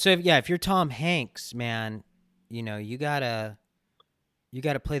 You know, so if you're Tom Hanks, man, you know, you gotta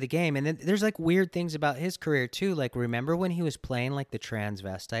play the game. And then there's like weird things about his career too. Like, remember when he was playing like the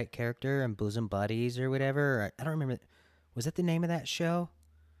transvestite character in Bosom Buddies or whatever? I don't remember. Was that the name of that show?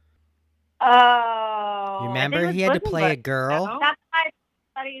 Oh, you remember he had to play a girl? That's my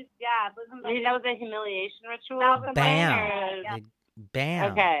buddies. Yeah, Bosom Buddies. That was a humiliation ritual. Bam.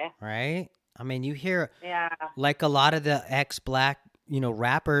 Bam. Okay. Right. I mean, you hear like a lot of the ex-black, you know,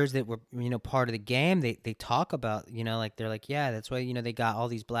 rappers that were, you know, part of the game, they talk about, you know, like they're like, yeah, that's why, you know, they got all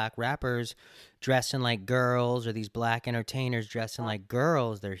these black rappers dressing like girls, or these black entertainers dressing like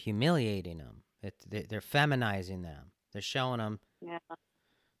girls. They're humiliating them. They're feminizing them. They're showing them,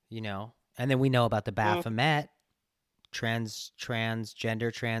 you know. And then we know about the Baphomet,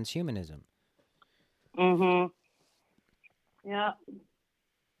 transgender transhumanism. Yeah.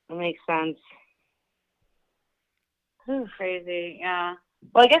 That makes sense. Crazy, yeah.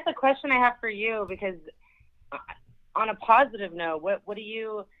 Well, I guess the question I have for you, because on a positive note, what do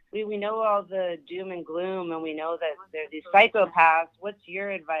you, we know all the doom and gloom, and we know that there's these psychopaths. What's your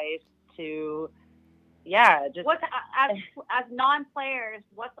advice to, just what's as non-players,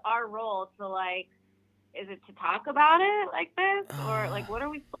 what's our role to, like, is it to talk about it like this, or like what are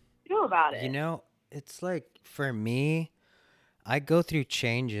we supposed to do about it? You know, it's like, for me, I go through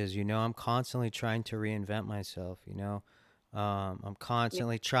changes, you know. I'm constantly trying to reinvent myself, you know. I'm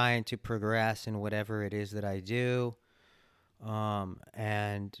constantly trying to progress in whatever it is that I do.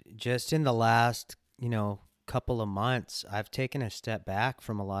 And just in the last, you know, couple of months, I've taken a step back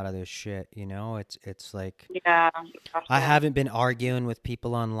from a lot of this shit, you know. It's like, I haven't been arguing with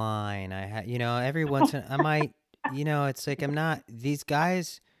people online. You know, every once in I might, you know, it's like, I'm not, these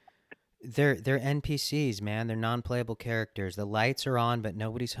guys, they're NPCs, man. They're non-playable characters. The lights are on, but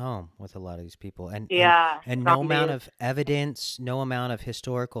nobody's home with a lot of these people. And no amount of evidence, no amount of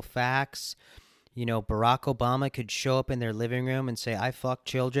historical facts. You know, Barack Obama could show up in their living room and say, "I fuck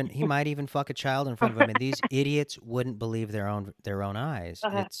children." He might even fuck a child in front of them, and these idiots wouldn't believe their own eyes.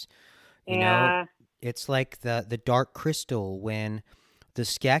 It's, you know, it's like the Dark Crystal, when the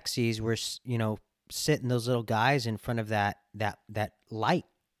Skeksis were, you know, sitting those little guys in front of that light,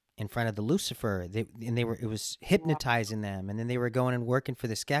 in front of the Lucifer, it was hypnotizing them, and then they were going and working for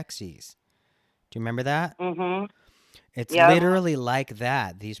the Skeksis. Do you remember that? Mm-hmm. It's literally like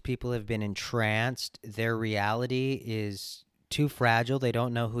that. These people have been entranced. Their reality is too fragile. They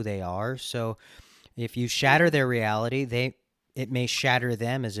don't know who they are. So if you shatter their reality, it may shatter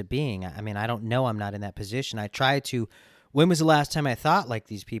them as a being. I mean, I don't know. I'm not in that position. I tried to. When was the last time I thought like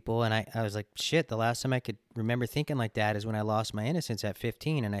these people? And I was like, shit, the last time I could remember thinking like that is when I lost my innocence at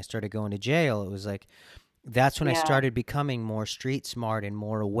 15 and I started going to jail. It was like, that's when I started becoming more street smart and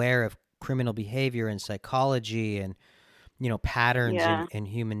more aware of criminal behavior and psychology and, you know, patterns in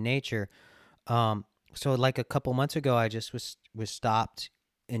human nature. So like a couple months ago, I just was stopped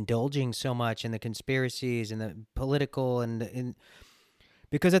indulging so much in the conspiracies and the political and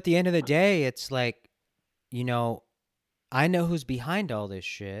because at the end of the day, it's like, you know, I know who's behind all this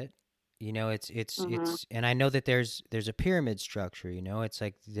shit. You know, it's and I know that there's a pyramid structure, you know. It's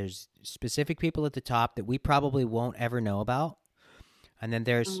like there's specific people at the top that we probably won't ever know about. And then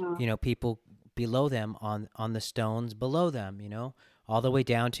there's, you know, people below them on the stones below them, you know, all the way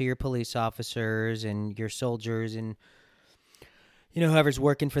down to your police officers and your soldiers and, you know, whoever's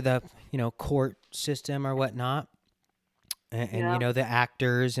working for the, you know, court system or whatnot. And you know, the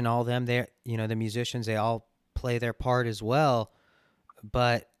actors and all them, they're, you know, the musicians, they all play their part as well.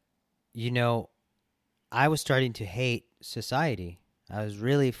 But, you know, I was starting to hate society. I was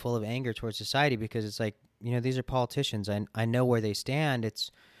really full of anger towards society because it's like, you know, these are politicians. I know where they stand.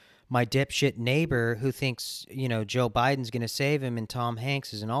 It's my dipshit neighbor who thinks, you know, Joe Biden's going to save him and Tom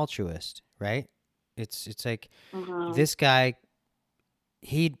Hanks is an altruist, right? It's like this guy,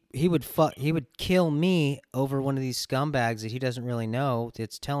 he would kill me over one of these scumbags that he doesn't really know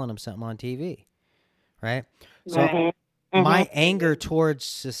that's telling him something on TV, right? So my anger towards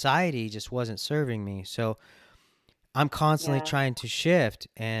society just wasn't serving me. So I'm constantly trying to shift.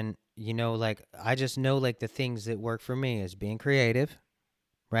 And, you know, like, I just know, like, the things that work for me is being creative,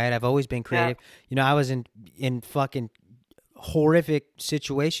 right? I've always been creative. You know, I was in fucking horrific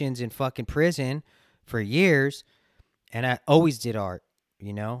situations in fucking prison for years, and I always did art,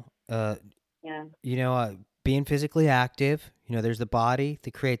 you know? You know, being physically active. You know, there's the body.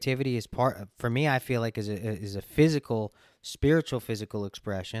 The creativity is part. For me, I feel like is a physical, spiritual, physical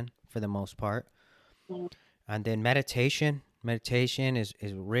expression for the most part. And then meditation. Meditation is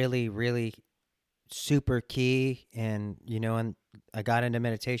really, really super key. And and I got into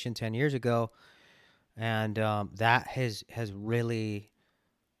meditation 10 years ago, and that has really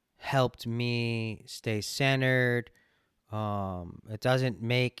helped me stay centered. It doesn't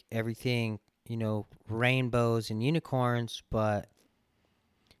make everything, rainbows and unicorns, but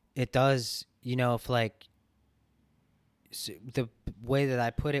it does, if like the way that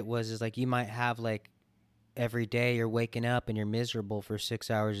I put it is like you might have like every day you're waking up and you're miserable for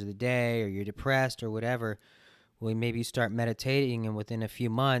 6 hours of the day, or you're depressed or whatever. Well, maybe you start meditating, and within a few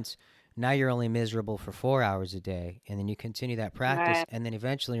months, now you're only miserable for 4 hours a day. And then you continue that practice, Right. and then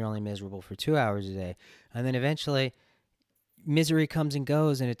eventually you're only miserable for 2 hours a day. And then eventually misery comes and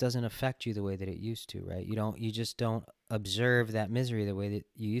goes, and it doesn't affect you the way that it used to, right? You just don't observe that misery the way that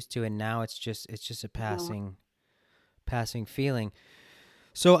you used to, and now it's just a passing feeling.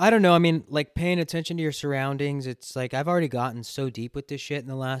 So I don't know. I mean, like paying attention to your surroundings, it's like I've already gotten so deep with this shit in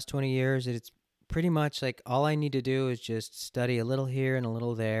the last 20 years that it's pretty much like all I need to do is just study a little here and a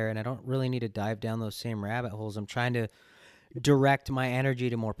little there, and I don't really need to dive down those same rabbit holes. I'm trying to direct my energy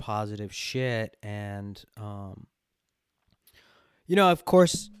to more positive shit, and of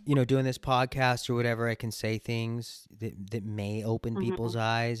course, doing this podcast or whatever, I can say things that may open people's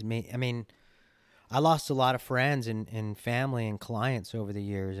eyes. I lost a lot of friends and family and clients over the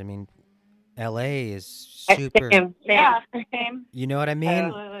years. I mean, LA is super. Same. Yeah, same. You know what I mean?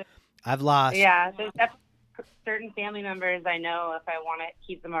 Absolutely. I've lost. Yeah, there's definitely certain family members I know if I want to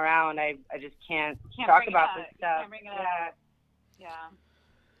keep them around, I just can't talk about this stuff. Can't bring it up. Yeah.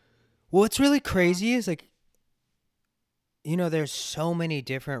 Well, what's really crazy is like, there's so many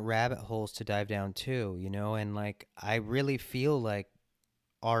different rabbit holes to dive down too, and like I really feel like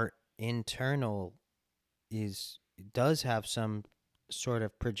our internal does have some sort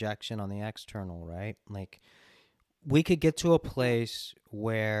of projection on the external, right? Like we could get to a place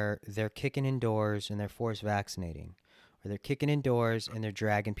where they're kicking indoors and they're forced vaccinating, or they're kicking indoors and they're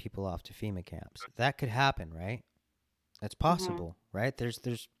dragging people off to FEMA camps. That could happen, right? That's possible, right?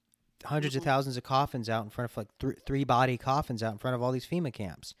 There's hundreds of thousands of coffins out in front of like three body coffins out in front of all these FEMA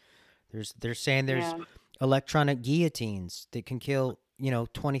camps. They're saying there's electronic guillotines that can kill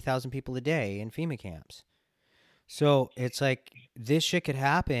 20,000 people a day in FEMA camps. So it's like this shit could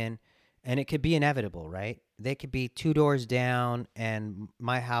happen, and it could be inevitable, right? They could be 2 doors down, and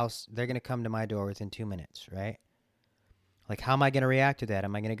my house, they're going to come to my door within 2 minutes, right? Like, how am I going to react to that?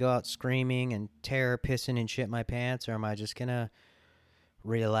 Am I going to go out screaming and terror, pissing and shit my pants, or am I just going to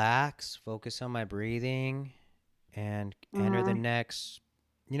relax, focus on my breathing, and enter the next...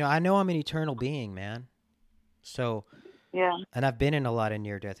 I know I'm an eternal being, man. So... Yeah. And I've been in a lot of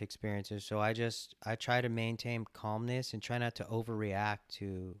near-death experiences, so I try to maintain calmness and try not to overreact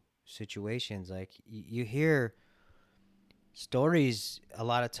to situations. Like, you hear stories a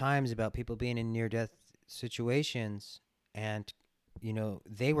lot of times about people being in near-death situations, and,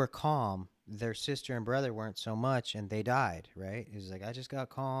 they were calm. Their sister and brother weren't so much, and they died, right? It was like, I just got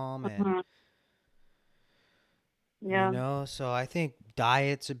calm, and... Yeah. So I think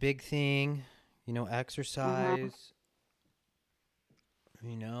diet's a big thing, exercise...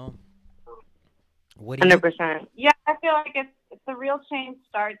 What do 100%. Yeah, I feel like it's the real change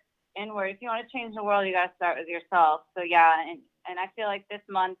starts inward. If you want to change the world, you got to start with yourself. So yeah, and I feel like this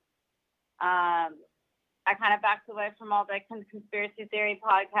month, I kind of backed away from all the conspiracy theory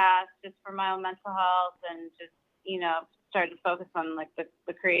podcasts just for my own mental health, and just started to focus on like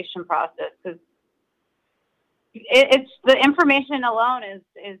the creation process, because it's the information alone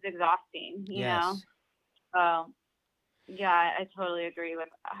is exhausting. You know. So. Yeah, I totally agree with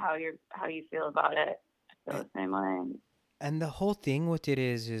how you feel about it. I feel the same way. And the whole thing with it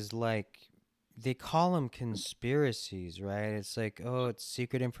is like, they call them conspiracies, right? It's like, oh, it's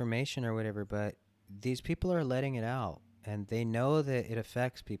secret information or whatever, but these people are letting it out, and they know that it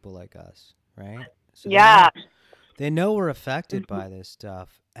affects people like us, right? So they know we're affected by this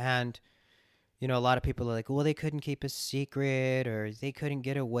stuff. And a lot of people are like, well, they couldn't keep a secret, or they couldn't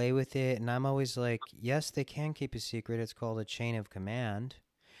get away with it. And I'm always like, yes, they can keep a secret. It's called a chain of command.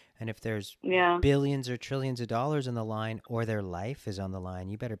 And if there's billions or trillions of dollars on the line, or their life is on the line,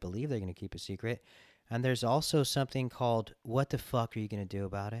 you better believe they're going to keep a secret. And there's also something called, what the fuck are you going to do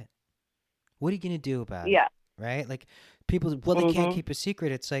about it? What are you going to do about it? Right? Like, people, well, they can't keep a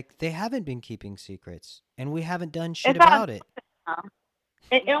secret. It's like, they haven't been keeping secrets, and we haven't done shit about it.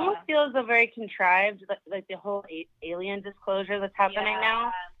 It almost feels very contrived, like the whole alien disclosure that's happening now.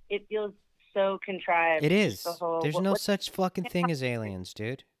 It feels so contrived. It is. There's no such fucking thing as aliens,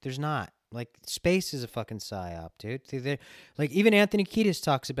 dude. There's not. Like, space is a fucking psyop, dude. Like, even Anthony Kiedis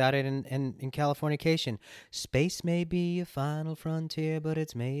talks about it in Californication. Space may be a final frontier, but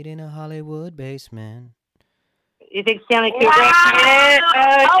it's made in a Hollywood basement. You think Stanley Kubrick?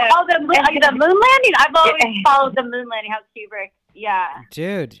 Wow. The moon landing? I've always followed the moon landing, how Kubrick,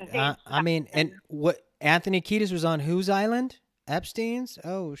 Dude, I mean, and what, Anthony Kiedis was on whose island? Epstein's?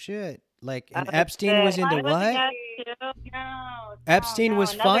 Oh, shit. Like, and Epstein was into what? Epstein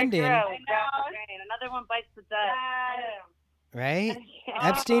was funding. Another one bites the dust. Right?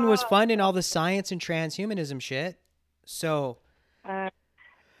 Epstein was funding all the science and transhumanism shit. So,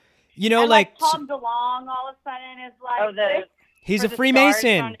 you know, and like Tom DeLonge all of a sudden is like, he's a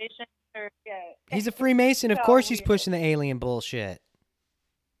Freemason. He's a Freemason. Of course, he's pushing the alien bullshit.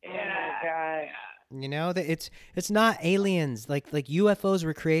 Yeah. You know that it's not aliens. Like UFOs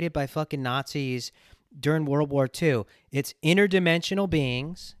were created by fucking Nazis during World War II. It's interdimensional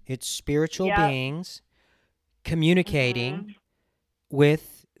beings. It's spiritual beings communicating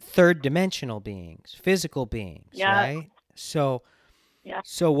with third dimensional beings, physical beings, right? So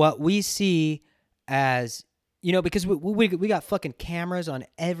what we see as, you know, because we got fucking cameras on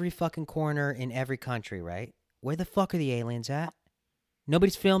every fucking corner in every country, right? Where the fuck are the aliens at?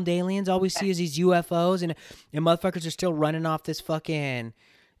 Nobody's filmed aliens. All we see is these UFOs, and motherfuckers are still running off this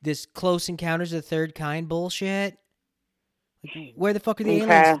this Close Encounters of the Third Kind bullshit. Like, where the fuck are the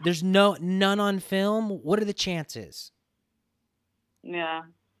aliens? There's none on film. What are the chances? Yeah.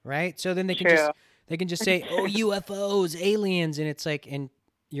 Right? So then they can just say, oh, UFOs, aliens, and it's like, and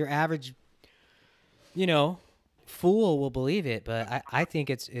your average, you know, fool will believe it. But I think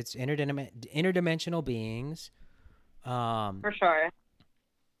it's interdimensional beings. For sure.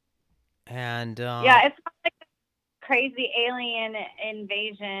 And it's not like a crazy alien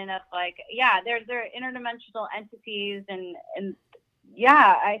invasion of like, there are interdimensional entities and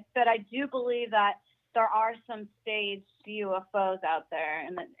I do believe that there are some staged UFOs out there,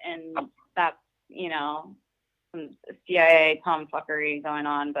 and that's, you know, some CIA tomfuckery going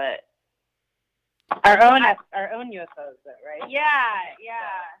on, but our own UFOs, right? Yeah.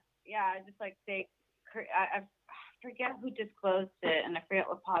 Just like I forget who disclosed it, and I forget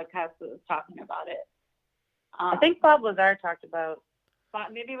what podcast it was talking about it. I think Bob Lazar talked about.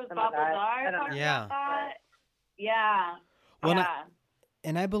 Maybe it was Bob Lazar talking about that. Yeah. Well,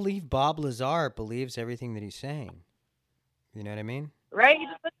 and I believe Bob Lazar believes everything that he's saying. You know what I mean? Right? You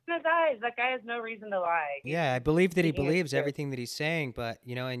just look in his eyes. That guy has no reason to lie. Yeah, I believe that he believes everything that he's saying, but,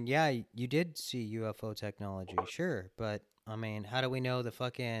 you know, and you did see UFO technology, sure, but, I mean, how do we know the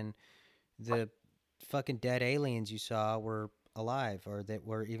fucking dead aliens you saw were alive, or that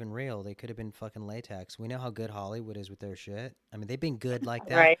were even real? They could have been fucking latex. We know how good Hollywood is with their shit. I mean, they've been good like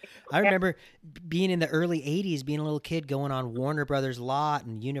that. Right. I remember being in the early 80s, being a little kid, going on Warner Brothers lot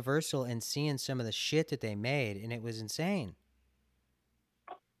and Universal and seeing some of the shit that they made, and it was insane.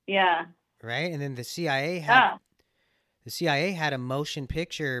 Yeah. Right? And then the CIA had a motion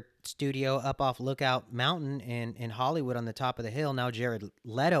picture studio up off Lookout Mountain in Hollywood on the top of the hill. Now Jared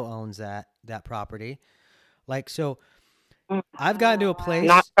Leto owns that property. Like, so I've gotten to a place.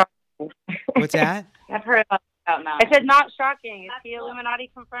 Not shocking. What's that? I've heard about that now. I said not shocking. Is the Illuminati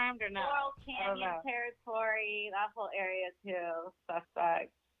confirmed or no? Laurel Canyon territory, that whole area too.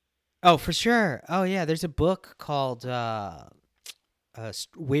 Suspect. Oh, for sure. Oh, yeah. There's a book called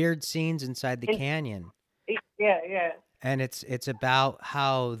Weird Scenes Inside the Canyon. Yeah. And it's about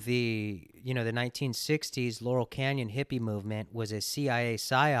how the 1960s Laurel Canyon hippie movement was a CIA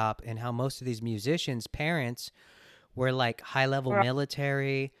psyop, and how most of these musicians' parents were like high-level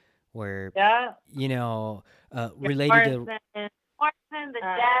military, were related to Morrison, the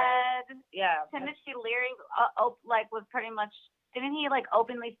Dead. Yeah. Timothy Leary was pretty much, didn't he like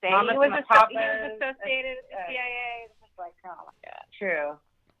openly say he was associated with the CIA? It's just like, oh my God. True.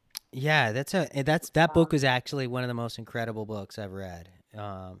 Yeah, that book is actually one of the most incredible books I've read.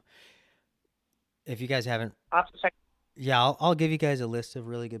 If you guys haven't, I'll have to check. Yeah, I'll give you guys a list of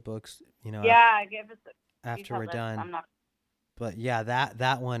really good books. You know. Yeah, give us after we're done. But yeah,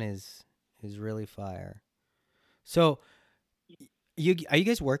 that one is really fire. So, are you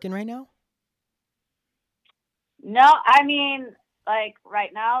guys working right now? No, I mean, like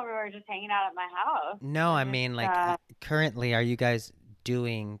right now we're just hanging out at my house. No, I mean like currently, are you guys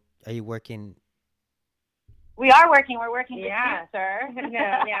are you working? We are working. We're working to shoot, sir.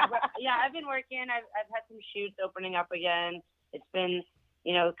 Yeah. I've been working. I've had some shoots opening up again. It's been,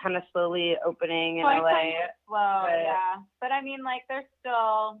 kind of slowly opening in LA. Well, yeah, but I mean, like there's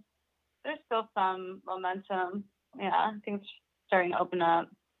still some momentum. Yeah, things starting to open up.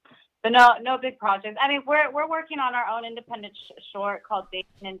 But no big projects. I mean, we're working on our own independent short called Dating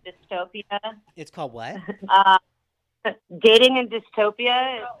in Dystopia. It's called what? Dating in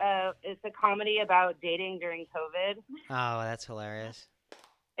Dystopia. It's a comedy about dating during COVID. Oh, that's hilarious.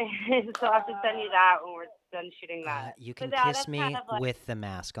 So I'll have to send you that when we're done shooting that. You can kiss me kind of like... with the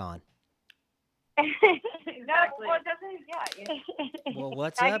mask on. Exactly. Well,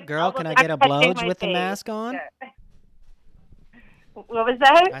 what's up, girl? Can I get a blowj with the mask on? What was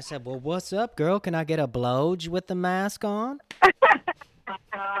that? I said, well, what's up, girl? Can I get a blowj with the mask on? Oh my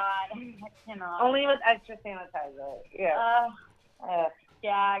God. I cannot. Only with extra sanitizer. Yeah.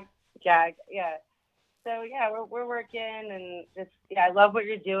 Gag. Yeah. So yeah, we're working and just I love what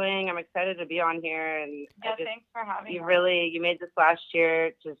you're doing. I'm excited to be on here and thanks for having me. You made this last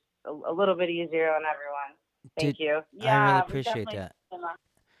year just a little bit easier on everyone. Thank you. Yeah, I really appreciate that.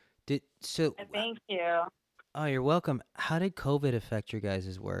 Thank you. Oh, you're welcome. How did COVID affect your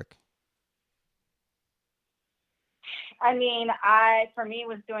guys' work? I mean, for me,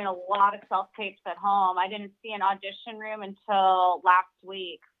 was doing a lot of self-tapes at home. I didn't see an audition room until last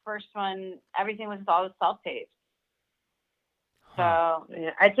week. First one, everything was all self-tapes. Huh. So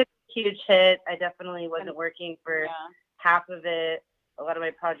yeah, I took a huge hit. I definitely wasn't working for half of it. A lot of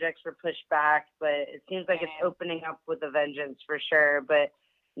my projects were pushed back, but it seems like it's opening up with a vengeance for sure. But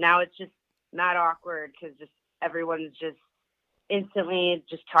now it's just not awkward because just everyone's just instantly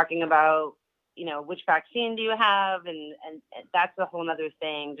just talking about, which vaccine do you have? And that's a whole nother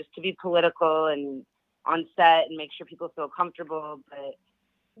thing, just to be political and on set and make sure people feel comfortable. But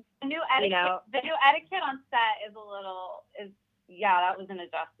the new etiquette on set is that was an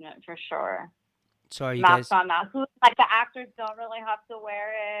adjustment for sure. So are you mask on mask. Like the actors don't really have to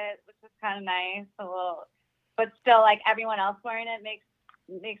wear it, which is kind of nice. But still, like everyone else wearing it makes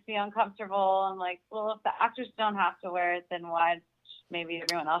me uncomfortable. I'm like, well, if the actors don't have to wear it, then why maybe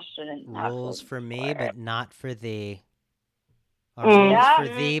everyone else shouldn't? Rules for me, but not for thee. Or rules for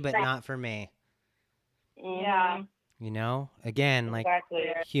thee, but not for me. Yeah. Again, like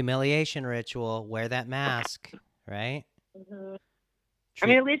humiliation ritual. Wear that mask, right? Mm-hmm. I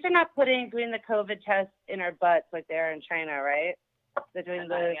mean, at least they're not doing the COVID test in our butts like they are in China, right? They're doing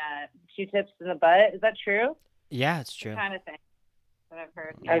the Q-tips in the butt. Is that true? Yeah, it's true. Kind of thing. What I've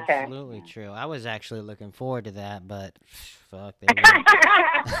heard. Yeah. Okay. Absolutely true. I was actually looking forward to that, but fuck.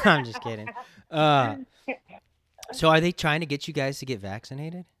 I'm just kidding. So are they trying to get you guys to get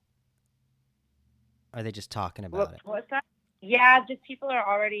vaccinated? Or are they just talking about it? What's that? Yeah, just people are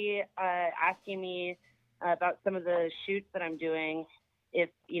already asking me about some of the shoots that I'm doing. If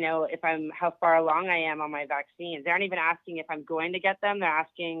how far along I am on my vaccines. They aren't even asking if I'm going to get them. They're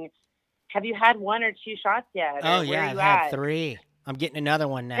asking, have you had 1 or 2 shots yet? Oh, yeah, I've had 3. I'm getting another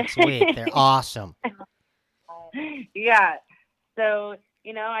one next week. They're awesome. Yeah. So,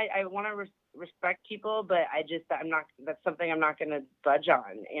 I want to respect people, but that's something I'm not going to budge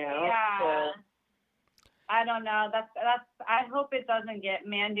on, Yeah. So, I don't know. I hope it doesn't get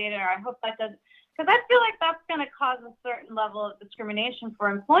mandated, or I hope that doesn't. Because I feel like that's going to cause a certain level of discrimination for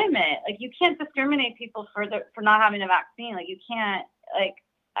employment. Like, you can't discriminate people for not having a vaccine. Like, you can't,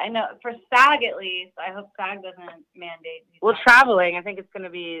 I know, for SAG at least, I hope SAG doesn't mandate. Well, traveling, I think it's going to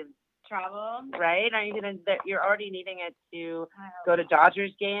be... Travel? Right? You're already needing it to go to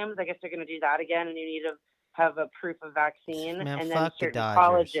Dodgers games. I guess they're going to do that again, and you need to have a proof of vaccine. Man, and fuck then the Dodgers.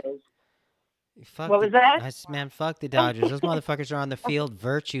 Colleges. What was that? Man, fuck the Dodgers. Those motherfuckers are on the field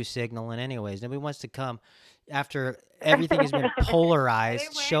virtue signaling anyways. Nobody wants to come after everything has been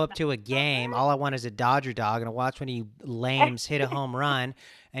polarized, show up to a game. All I want is a Dodger dog and to watch one of you lames hit a home run,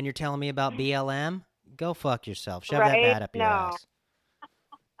 and you're telling me about BLM? Go fuck yourself. Shove that bat up your ass.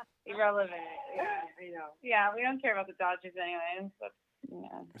 Irrelevant. Yeah, I know. Yeah, we don't care about the Dodgers anyways. But,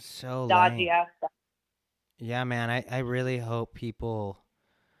 so dodgy ass stuff. Yeah, man, I really hope people...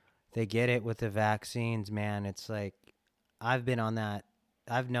 They get it with the vaccines, man. It's like, I've been on that.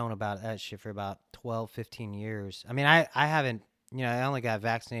 I've known about that shit for about 12, 15 years. I mean, I haven't, I only got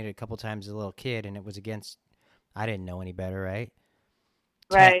vaccinated a couple times as a little kid, and it was against, I didn't know any better, right?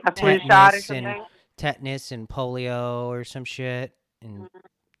 Right, a flu shot or something. And tetanus and polio or some shit. And,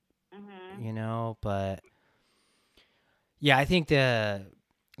 but, yeah, I think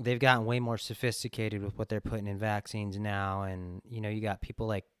they've gotten way more sophisticated with what they're putting in vaccines now. And, you got people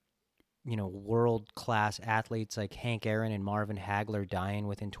like, world-class athletes like Hank Aaron and Marvin Hagler dying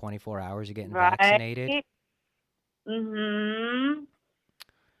within 24 hours of getting vaccinated. Mm-hmm.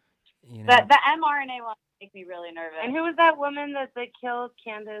 The mRNA one makes me really nervous. And who was that woman that they killed?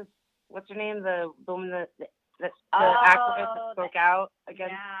 Candace, what's her name? The woman the activist that spoke out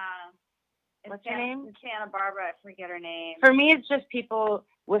against. Yeah. What's her name? Santa Barbara. I forget her name. For me, it's just people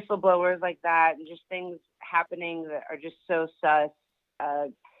whistleblowers like that, and just things happening that are just so sus.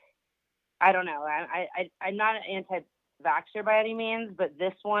 I don't know. I'm not an anti-vaxxer by any means, but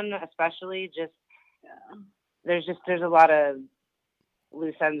this one especially, just there's a lot of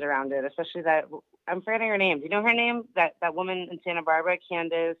loose ends around it. Especially that, I'm forgetting her name. Do you know her name? That woman in Santa Barbara,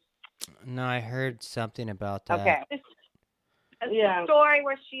 Candace. No, I heard something about that. Okay. A story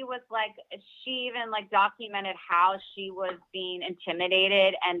where she was like, she even like documented how she was being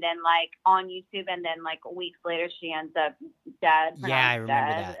intimidated, and then like on YouTube, and then like weeks later she ends up dead. Yeah, I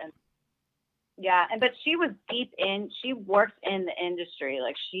remember that. But she was she worked in the industry,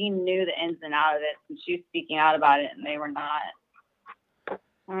 like she knew the ins and outs of it, and she was speaking out about it, and they weren't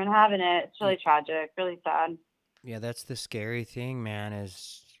having it. It's really tragic, really sad. Yeah, that's the scary thing, man,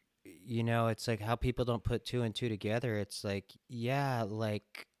 is, you know, it's like how people don't put two and two together. It's like, yeah,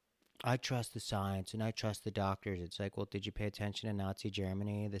 like, I trust the science and I trust the doctors. It's like, well, did you pay attention to Nazi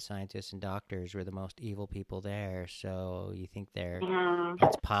Germany? The scientists and doctors were the most evil people there. So you think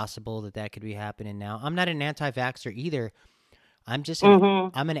it's possible that could be happening now? I'm not an anti-vaxxer either. I'm just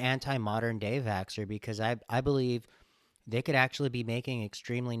I'm an anti-modern day vaxxer, because I believe they could actually be making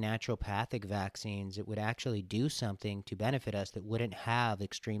extremely naturopathic vaccines that would actually do something to benefit us, that wouldn't have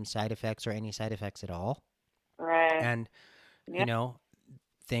extreme side effects or any side effects at all. Right. And, you know,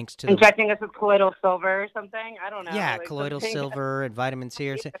 thanks to injecting us with colloidal silver or something. I don't know. Yeah, like colloidal silver and vitamin C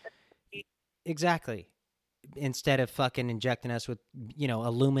or something. Exactly. Instead of fucking injecting us with, you know,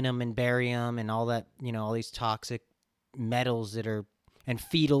 aluminum and barium and all that, you know, all these toxic metals and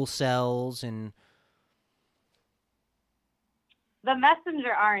fetal cells and... The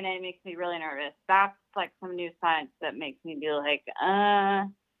messenger RNA makes me really nervous. That's like some new science that makes me be like,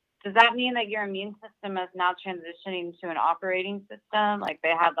 does that mean that your immune system is now transitioning to an operating system? Like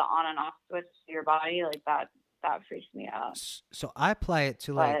they have the on and off switch to your body? Like that freaks me out. So I apply it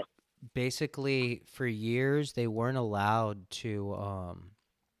to like, basically for years, they weren't allowed to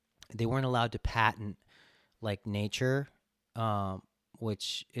patent like nature,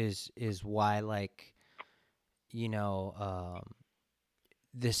 which is why, like, you know,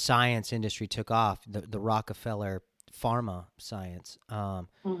 the science industry took off, the Rockefeller pharma science. But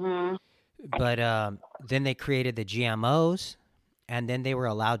then they created the GMOs, and then they were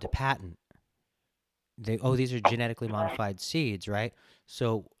allowed to patent. These are genetically modified seeds, right?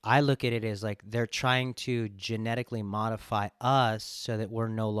 So I look at it as like they're trying to genetically modify us so that we're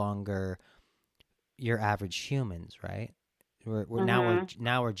no longer your average humans, right?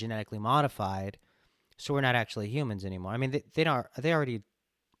 Now we're genetically modified, so we're not actually humans anymore. I mean, they already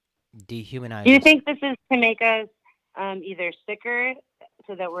dehumanized. Do you think this is to make us either sicker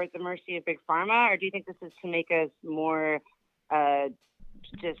so that we're at the mercy of big pharma, or do you think this is to make us more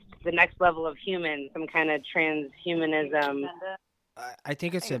just the next level of human, some kind of transhumanism? I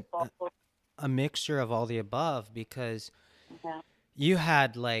think it's a mixture of all the above, because you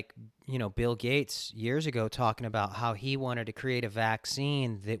had, like, you know, Bill Gates years ago talking about how he wanted to create a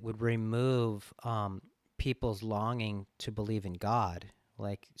vaccine that would remove people's longing to believe in God,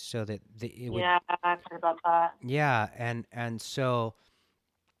 like, so that it would. Yeah, I've heard about that. Yeah, and so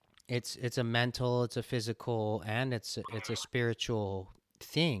it's a mental, it's a physical, and it's a spiritual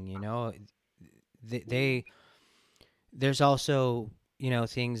thing, you know. There's also, you know,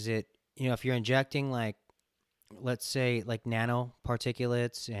 things that, you know, if you're injecting, like, let's say, like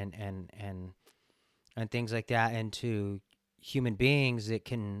nanoparticulates and things like that into human beings that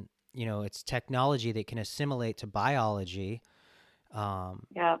can, you know, it's technology that can assimilate to biology.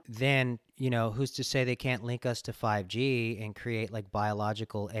 Then, you know, who's to say they can't link us to 5G and create like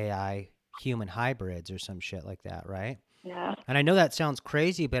biological AI human hybrids or some shit like that, right? Yeah. And I know that sounds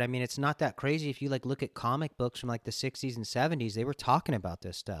crazy, but I mean, it's not that crazy. If you like look at comic books from like the 60s and 70s, they were talking about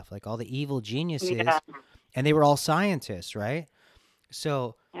this stuff, like all the evil geniuses, and they were all scientists, right?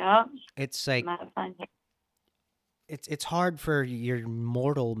 So it's like, it's hard for your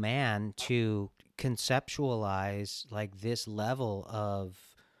mortal man to conceptualize like this level of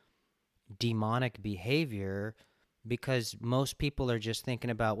demonic behavior, because most people are just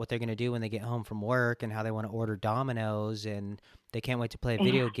thinking about what they're going to do when they get home from work and how they want to order Domino's and they can't wait to play a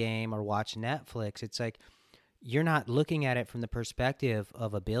video game or watch Netflix. It's like, you're not looking at it from the perspective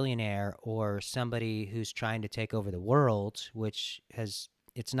of a billionaire or somebody who's trying to take over the world, which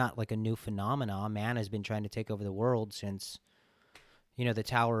it's not like a new phenomenon. Man has been trying to take over the world since, you know, the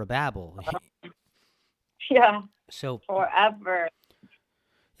Tower of Babel. Yeah. So forever.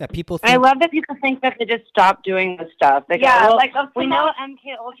 Yeah, people I love that people think that they just stopped doing this stuff. They we know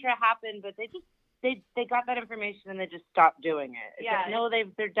MK Ultra happened, but they got that information and they just stopped doing it. Yeah. No,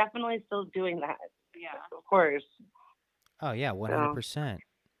 they're definitely still doing that. Yeah. Of course. Oh yeah, 100%.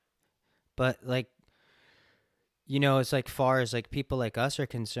 But like, you know, it's like far as like people like us are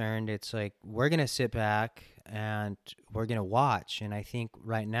concerned, it's like we're going to sit back and we're going to watch. And I think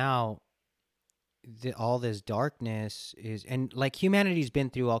right now, all this darkness is, and like humanity's been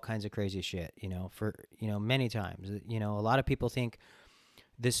through all kinds of crazy shit, you know, for, you know, many times. You know, a lot of people think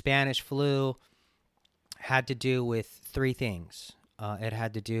the Spanish flu had to do with three things. It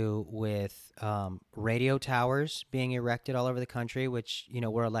had to do with radio towers being erected all over the country, which, you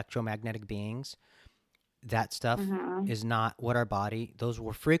know, we're electromagnetic beings. That stuff is not what our body, those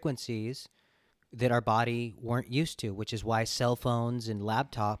were frequencies that our body weren't used to, which is why cell phones and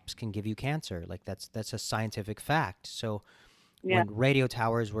laptops can give you cancer. Like that's a scientific fact. So when radio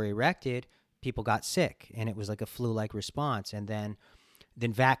towers were erected, people got sick, and it was like a flu-like response. And then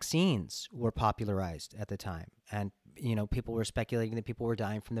vaccines were popularized at the time, and you know, people were speculating that people were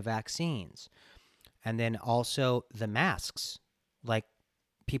dying from the vaccines. And then also the masks, like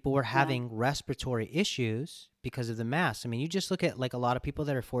people were having respiratory issues because of the masks. I mean, you just look at like a lot of people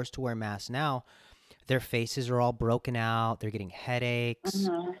that are forced to wear masks now, their faces are all broken out, they're getting headaches,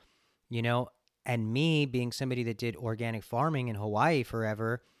 you know. And me being somebody that did organic farming in Hawaii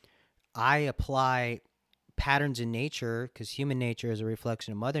forever, I apply patterns in nature, because human nature is a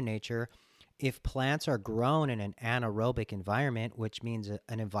reflection of Mother Nature. If plants are grown in an anaerobic environment, which means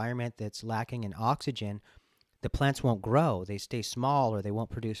an environment that's lacking in oxygen, the plants won't grow. They stay small, or they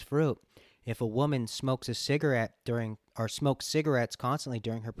won't produce fruit. If a woman smokes a cigarette or smokes cigarettes constantly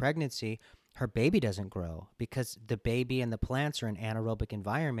during her pregnancy, her baby doesn't grow, because the baby and the plants are in anaerobic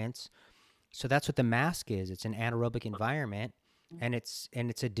environments. So that's what the mask is. It's an anaerobic environment, and it's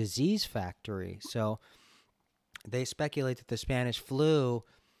a disease factory. So they speculate that the Spanish flu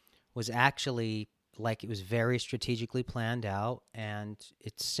was actually, like, it was very strategically planned out, and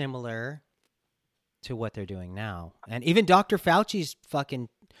it's similar to what they're doing now. And even Dr. Fauci's fucking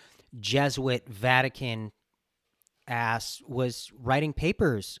Jesuit Vatican ass was writing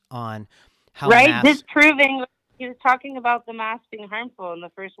papers on how disproving. He was talking about the mask being harmful in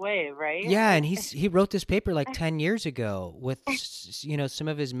the first wave, right? Yeah, and he wrote this paper like 10 years ago with, you know, some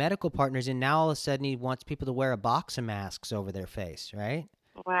of his medical partners, and now all of a sudden he wants people to wear a box of masks over their face, right?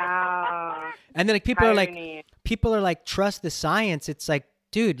 Wow. And then like people are like trust the science. It's like,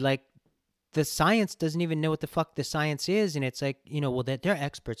 dude, like the science doesn't even know what the fuck the science is, and it's like, you know, well, they're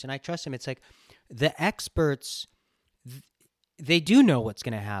experts and I trust them. It's like the experts, they do know what's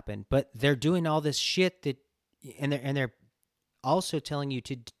going to happen, but they're doing all this shit that, and they're also telling you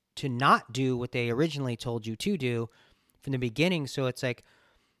to not do what they originally told you to do from the beginning. So it's like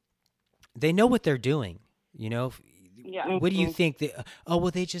they know what they're doing, you know. What do you think? They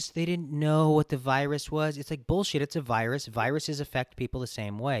didn't know what the virus was. It's like bullshit. It's a virus. Viruses affect people the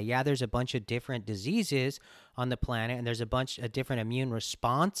same way. Yeah, there's a bunch of different diseases on the planet, and there's a bunch of different immune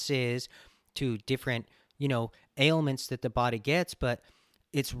responses to different, you know, ailments that the body gets, but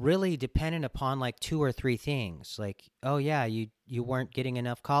it's really dependent upon like 2 or 3 things. Like, oh yeah, you weren't getting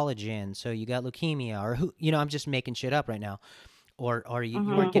enough collagen, so you got leukemia, or who, you know, I'm just making shit up right now. Or you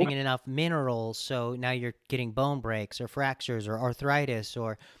weren't getting enough minerals, so now you're getting bone breaks or fractures or arthritis,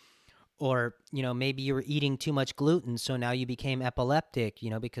 or you know, maybe you were eating too much gluten, so now you became epileptic,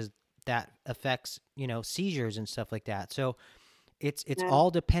 you know, because that affects, you know, seizures and stuff like that. So it's all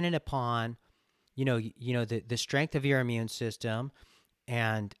dependent upon, you know, the strength of your immune system,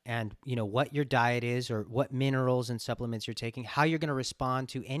 and you know what your diet is, or what minerals and supplements you're taking, how you're going to respond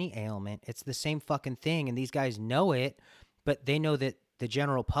to any ailment. It's the same fucking thing, and these guys know it, but they know that the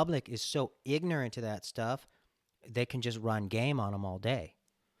general public is so ignorant to that stuff, they can just run game on them all day.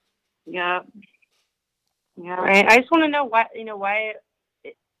 Yeah. Yeah, right. I just want to know why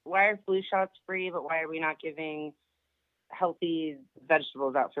are flu shots free, but why are we not giving healthy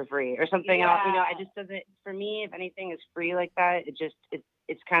vegetables out for free or something else? You know, I just doesn't, for me, if anything is free like that,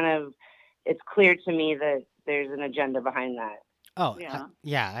 it's kind of, it's clear to me that there's an agenda behind that. Oh,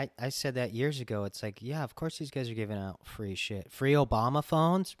 yeah. I said that years ago. It's like, yeah, of course these guys are giving out free shit. Free Obama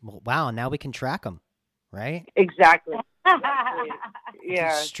phones? Wow, now we can track them, right? Exactly.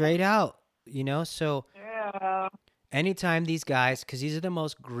 Yeah. Straight out, you know? So anytime these guys, because these are the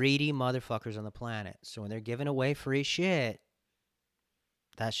most greedy motherfuckers on the planet, so when they're giving away free shit,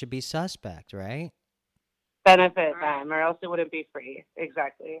 that should be suspect, right? Benefit them, or else it wouldn't be free.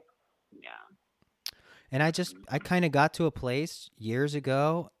 Exactly. Yeah. And I kind of got to a place years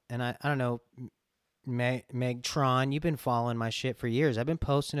ago, and I don't know, Meg Tron, you've been following my shit for years. I've been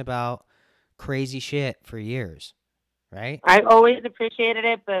posting about crazy shit for years, right? I've always appreciated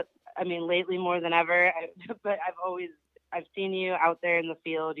it, but I mean, lately more than ever. But I've seen you out there in the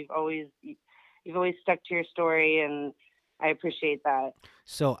field. You've always stuck to your story, and I appreciate that.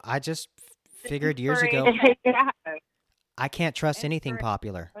 So I just figured years ago, I can't trust anything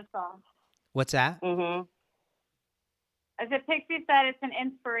popular. What's that? Mm-hmm. As a Pixie said, it's an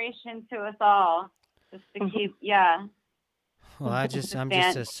inspiration to us all. Just to keep, yeah. Well, I'm just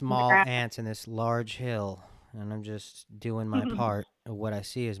a small ant in this large hill, and I'm just doing my part. What I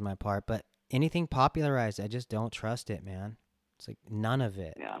see is my part. But anything popularized, I just don't trust it, man. It's like none of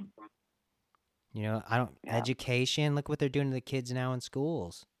it. Yeah. You know, I don't. Yeah. Education. Look what they're doing to the kids now in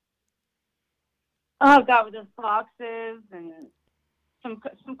schools. Oh God, with those boxes and some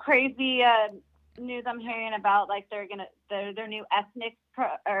crazy news I'm hearing about, like their new ethnics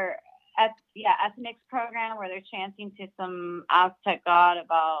program where they're chanting to some Aztec god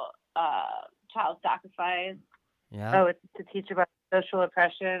about child sacrifice. Yeah. Oh, it's to teach about social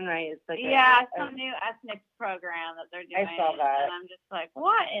oppression, right? It's like some new ethnics program that they're doing. I saw that, and I'm just like,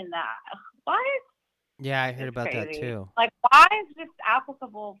 what in that? Why? Yeah, I heard about that too. Like, why is this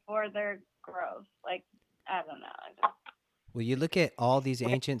applicable for their growth? Like, I don't know. Well, you look at all these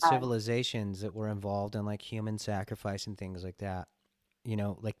ancient civilizations that were involved in like human sacrifice and things like that. You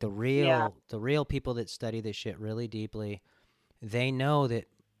know, like the real people that study this shit really deeply, they know that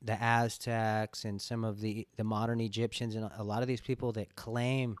the Aztecs and some of the modern Egyptians and a lot of these people that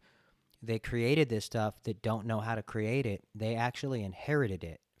claim they created this stuff that don't know how to create it, they actually inherited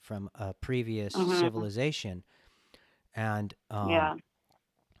it from a previous civilization. And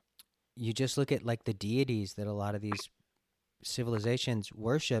you just look at like the deities that a lot of these civilizations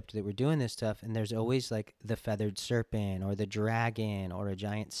worshipped that were doing this stuff, and there's always like the feathered serpent or the dragon or a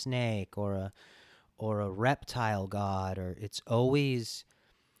giant snake or a reptile god, or it's always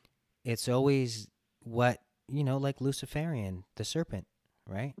what, you know, like Luciferian, the serpent,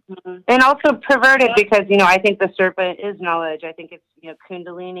 right? And also perverted because, you know, I think the serpent is knowledge. I think it's, you know,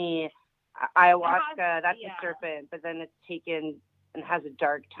 Kundalini, ayahuasca, that's a serpent, but then it's taken and has a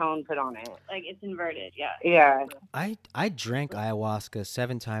dark tone put on it. Like it's inverted, yeah. Yeah. I drank ayahuasca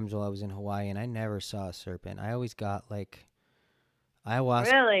 7 times while I was in Hawaii, and I never saw a serpent. I always got like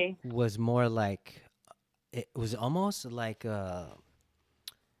ayahuasca really was more like, it was almost like I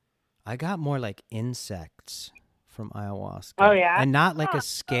got more like insects from ayahuasca. Oh yeah. And not like a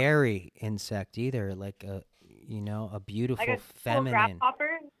scary insect either, like a, you know, a beautiful like a feminine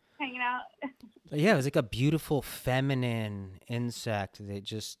grasshopper hanging out. Yeah, it was like a beautiful feminine insect that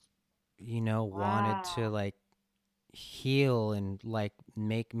just, you know, wanted to like heal and like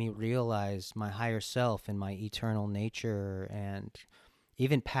make me realize my higher self and my eternal nature and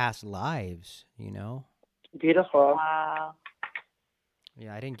even past lives, you know? Beautiful. Wow.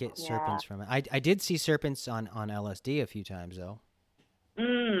 Yeah, I didn't get serpents from it. I did see serpents on LSD a few times though.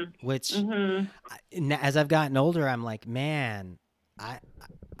 Which as I've gotten older, I'm like, man,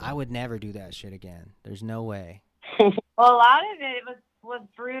 I would never do that shit again. There's no way. Well, a lot of it was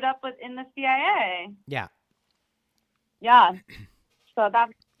brewed up within the CIA. Yeah. Yeah. So that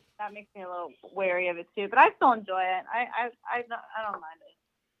makes me a little wary of it too, but I still enjoy it. I don't mind it.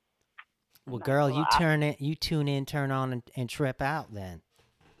 Well, girl, you tune in, turn on, and trip out then.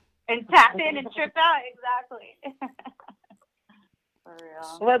 And tap in and trip out, exactly. For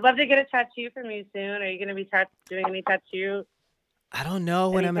real. Well, I'd love to get a tattoo from you soon. Are you going to be doing any tattoo? I don't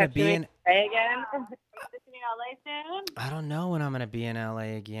know when I'm going to be in LA again. LA soon? I don't know when I'm going to be in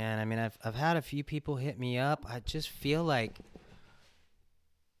LA again. I mean, I've had a few people hit me up. I just feel like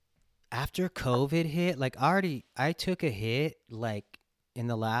after COVID hit, like I took a hit like in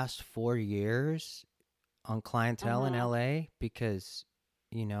the last 4 years on clientele in LA because,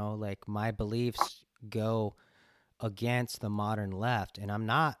 you know, like my beliefs go against the modern left, and I'm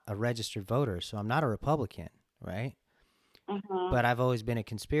not a registered voter, so I'm not a Republican, right? But I've always been a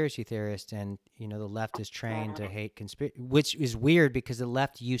conspiracy theorist, and, you know, the left is trained to hate which is weird because the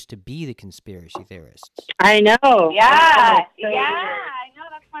left used to be the conspiracy theorists. I know. Yeah. I know.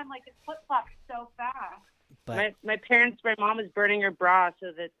 That's why I'm like, it flip-flops so fast. But my mom was burning her bra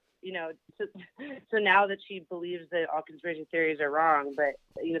so that, you know, so now that she believes that all conspiracy theories are wrong, but,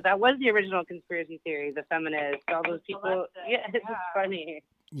 you know, that was the original conspiracy theory, the feminists, all those people. Yeah, it's funny.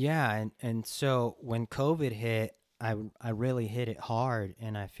 Yeah, and so when COVID hit, I really hit it hard,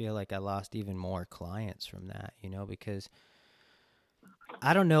 and I feel like I lost even more clients from that, you know, because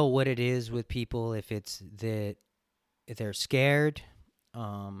I don't know what it is with people, if it's that if they're scared,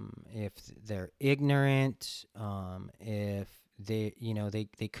 if they're ignorant, if they, you know,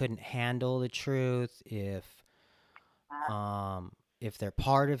 they couldn't handle the truth, if they're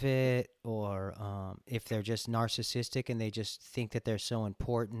part of it, or if they're just narcissistic and they just think that they're so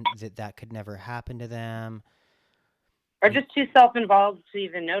important that could never happen to them. Or just too self-involved to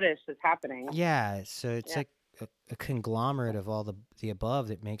even notice what's happening. Yeah, so it's like a conglomerate of all the above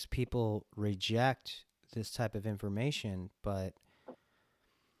that makes people reject this type of information. But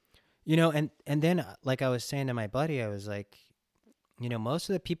and then like I was saying to my buddy, I was like, most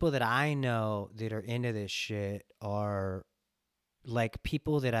of the people that I know that are into this shit are like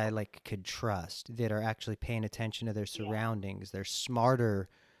people that I like could trust, that are actually paying attention to their surroundings. They're smarter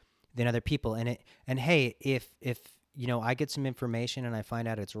than other people. And hey, if I get some information and I find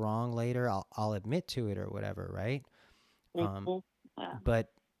out it's wrong later, I'll admit to it or whatever, right? But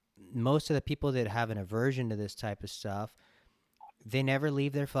most of the people that have an aversion to this type of stuff, they never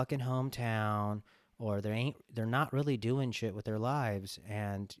leave their fucking hometown, or they're not really doing shit with their lives,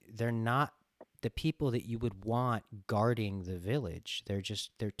 and they're not the people that you would want guarding the village. They're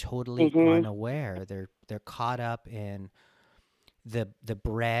totally unaware. They're caught up in the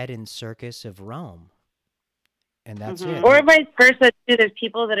bread and circus of Rome. And that's it. Or vice versa too. There's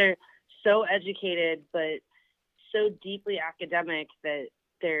people that are so educated but so deeply academic that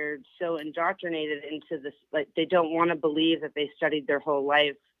they're so indoctrinated into this, like they don't want to believe that they studied their whole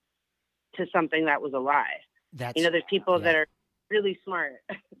life to something that was a lie. There's people that are really smart.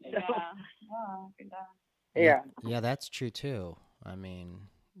 Yeah, that's true too. I mean,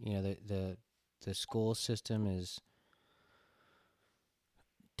 the school system is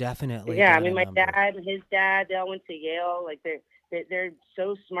definitely. I mean, my dad and his dad, they all went to Yale. Like they're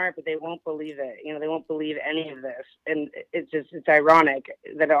so smart, but they won't believe it. They won't believe any of this, and it's ironic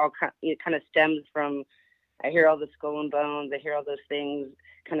that it all kind of stems from. I hear all the Skull and Bones. I hear all those things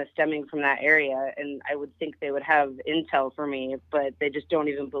kind of stemming from that area, and I would think they would have intel for me, but they just don't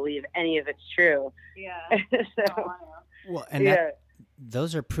even believe any of it's true. Yeah. Well, and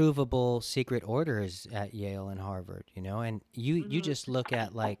those are provable secret orders at Yale and Harvard, and you just look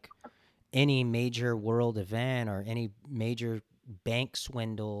at like any major world event or any major bank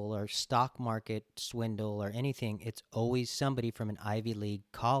swindle or stock market swindle or anything, it's always somebody from an Ivy League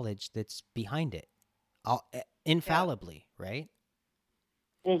college that's behind it. Infallibly, right?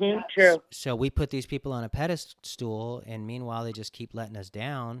 True. So we put these people on a pedestal, and meanwhile they just keep letting us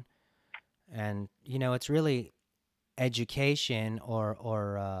down. And it's really education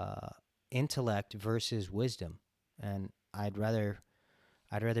or intellect versus wisdom, and I'd rather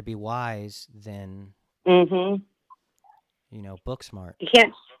be wise than book smart. You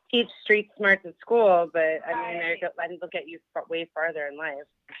can't teach street smarts at school, but I mean, they'll get you way farther in life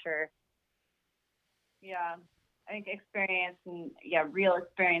for sure. Yeah, I think experience and real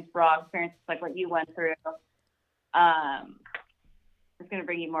experience, raw experience, like what you went through, it's going to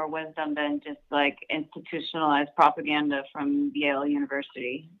bring you more wisdom than just like institutionalized propaganda from Yale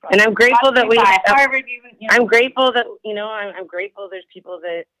University. And I'm grateful that Harvard. I'm grateful that I'm grateful there's people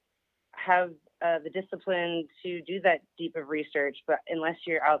that have the discipline to do that deep of research. But unless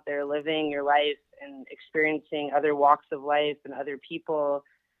you're out there living your life and experiencing other walks of life and other people,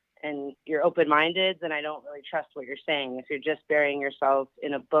 and you're open-minded, then I don't really trust what you're saying. If you're just burying yourself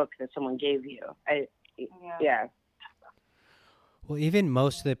in a book that someone gave you, Well, even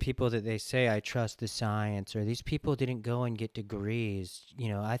most of the people that they say I trust the science, or these people didn't go and get degrees,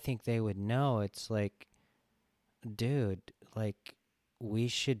 I think they would know. It's like, dude, like we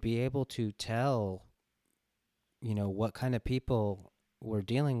should be able to tell, what kind of people we're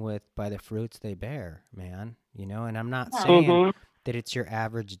dealing with by the fruits they bear, man. And I'm not saying that it's your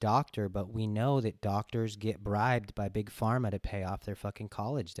average doctor, but we know that doctors get bribed by Big Pharma to pay off their fucking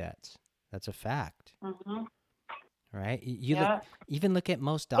college debts. That's a fact. Right? Look at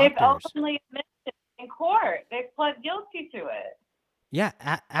most doctors. They've openly admitted it in court. They've pled guilty to it. Yeah.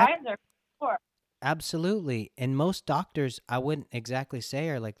 Absolutely. And most doctors, I wouldn't exactly say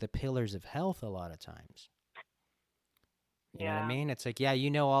are like the pillars of health a lot of times. You know what I mean? It's like,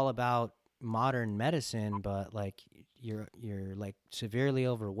 all about modern medicine, but like you're like severely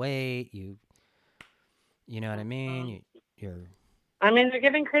overweight. You know what I mean? I mean, they're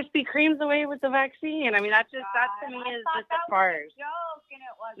giving Krispy Kremes away with the vaccine. I mean, that to me is just a farce.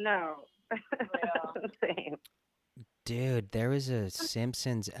 No. Dude, there was a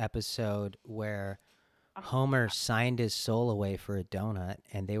Simpsons episode where Homer signed his soul away for a donut,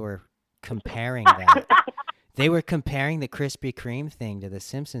 and they were comparing that. They were comparing the Krispy Kreme thing to the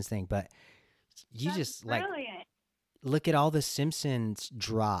Simpsons thing, but you just like brilliant. Look at all the Simpsons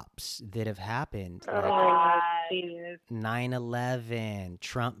drops that have happened. Oh, like 9/11,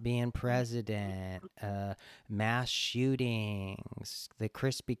 Trump being president, mass shootings, the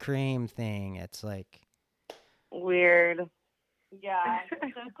Krispy Kreme thing. It's like weird. Yeah,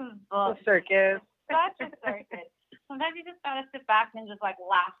 the Simpsons book. The circus. Such a circus. Sometimes you just gotta sit back and just like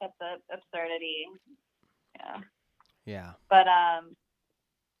laugh at the absurdity. Yeah. Yeah. But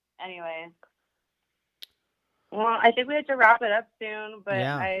anyways. Well, I think we have to wrap it up soon, but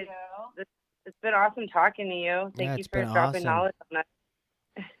yeah. It's been awesome talking to you. Thank you for dropping knowledge on us.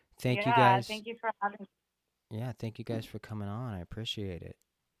 Thank you guys. Thank you for having me. Yeah, thank you guys for coming on. I appreciate it.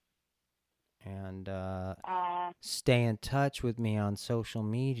 And stay in touch with me on social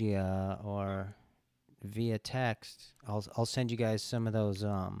media or via text. I'll send you guys some of those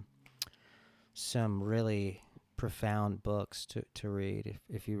some really profound books to read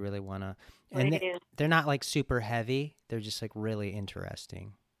if you really want to. And they're not like super heavy. They're just like really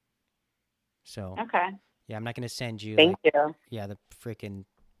interesting. So okay. Yeah, I'm not going to send you Thank you. Yeah, the freaking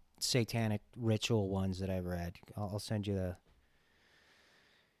satanic ritual ones that I've read. I'll send you the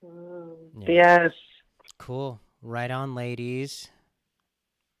Yes. Cool. Right on, ladies.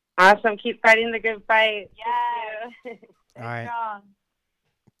 Awesome. Keep fighting the good fight. Yeah. All right. Strong.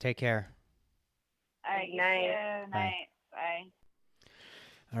 Take care. All right. Night. Night. Bye.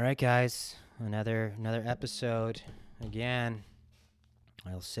 All right, guys. Another episode. Again,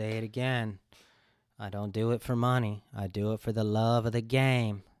 I'll say it again. I don't do it for money. I do it for the love of the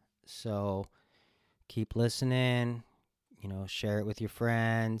game. So keep listening. You know, share it with your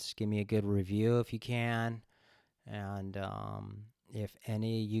friends. Give me a good review if you can. And if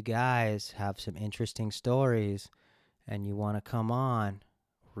any of you guys have some interesting stories and you want to come on,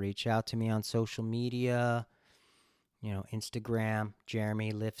 reach out to me on social media. You know, Instagram,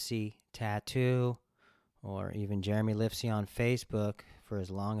 Jeremy Lifsey Tattoo, or even Jeremy Lifsey on Facebook for as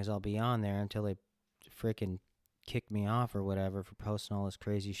long as I'll be on there until they freaking kick me off or whatever for posting all this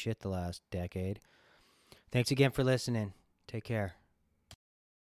crazy shit the last decade. Thanks again for listening. Take care.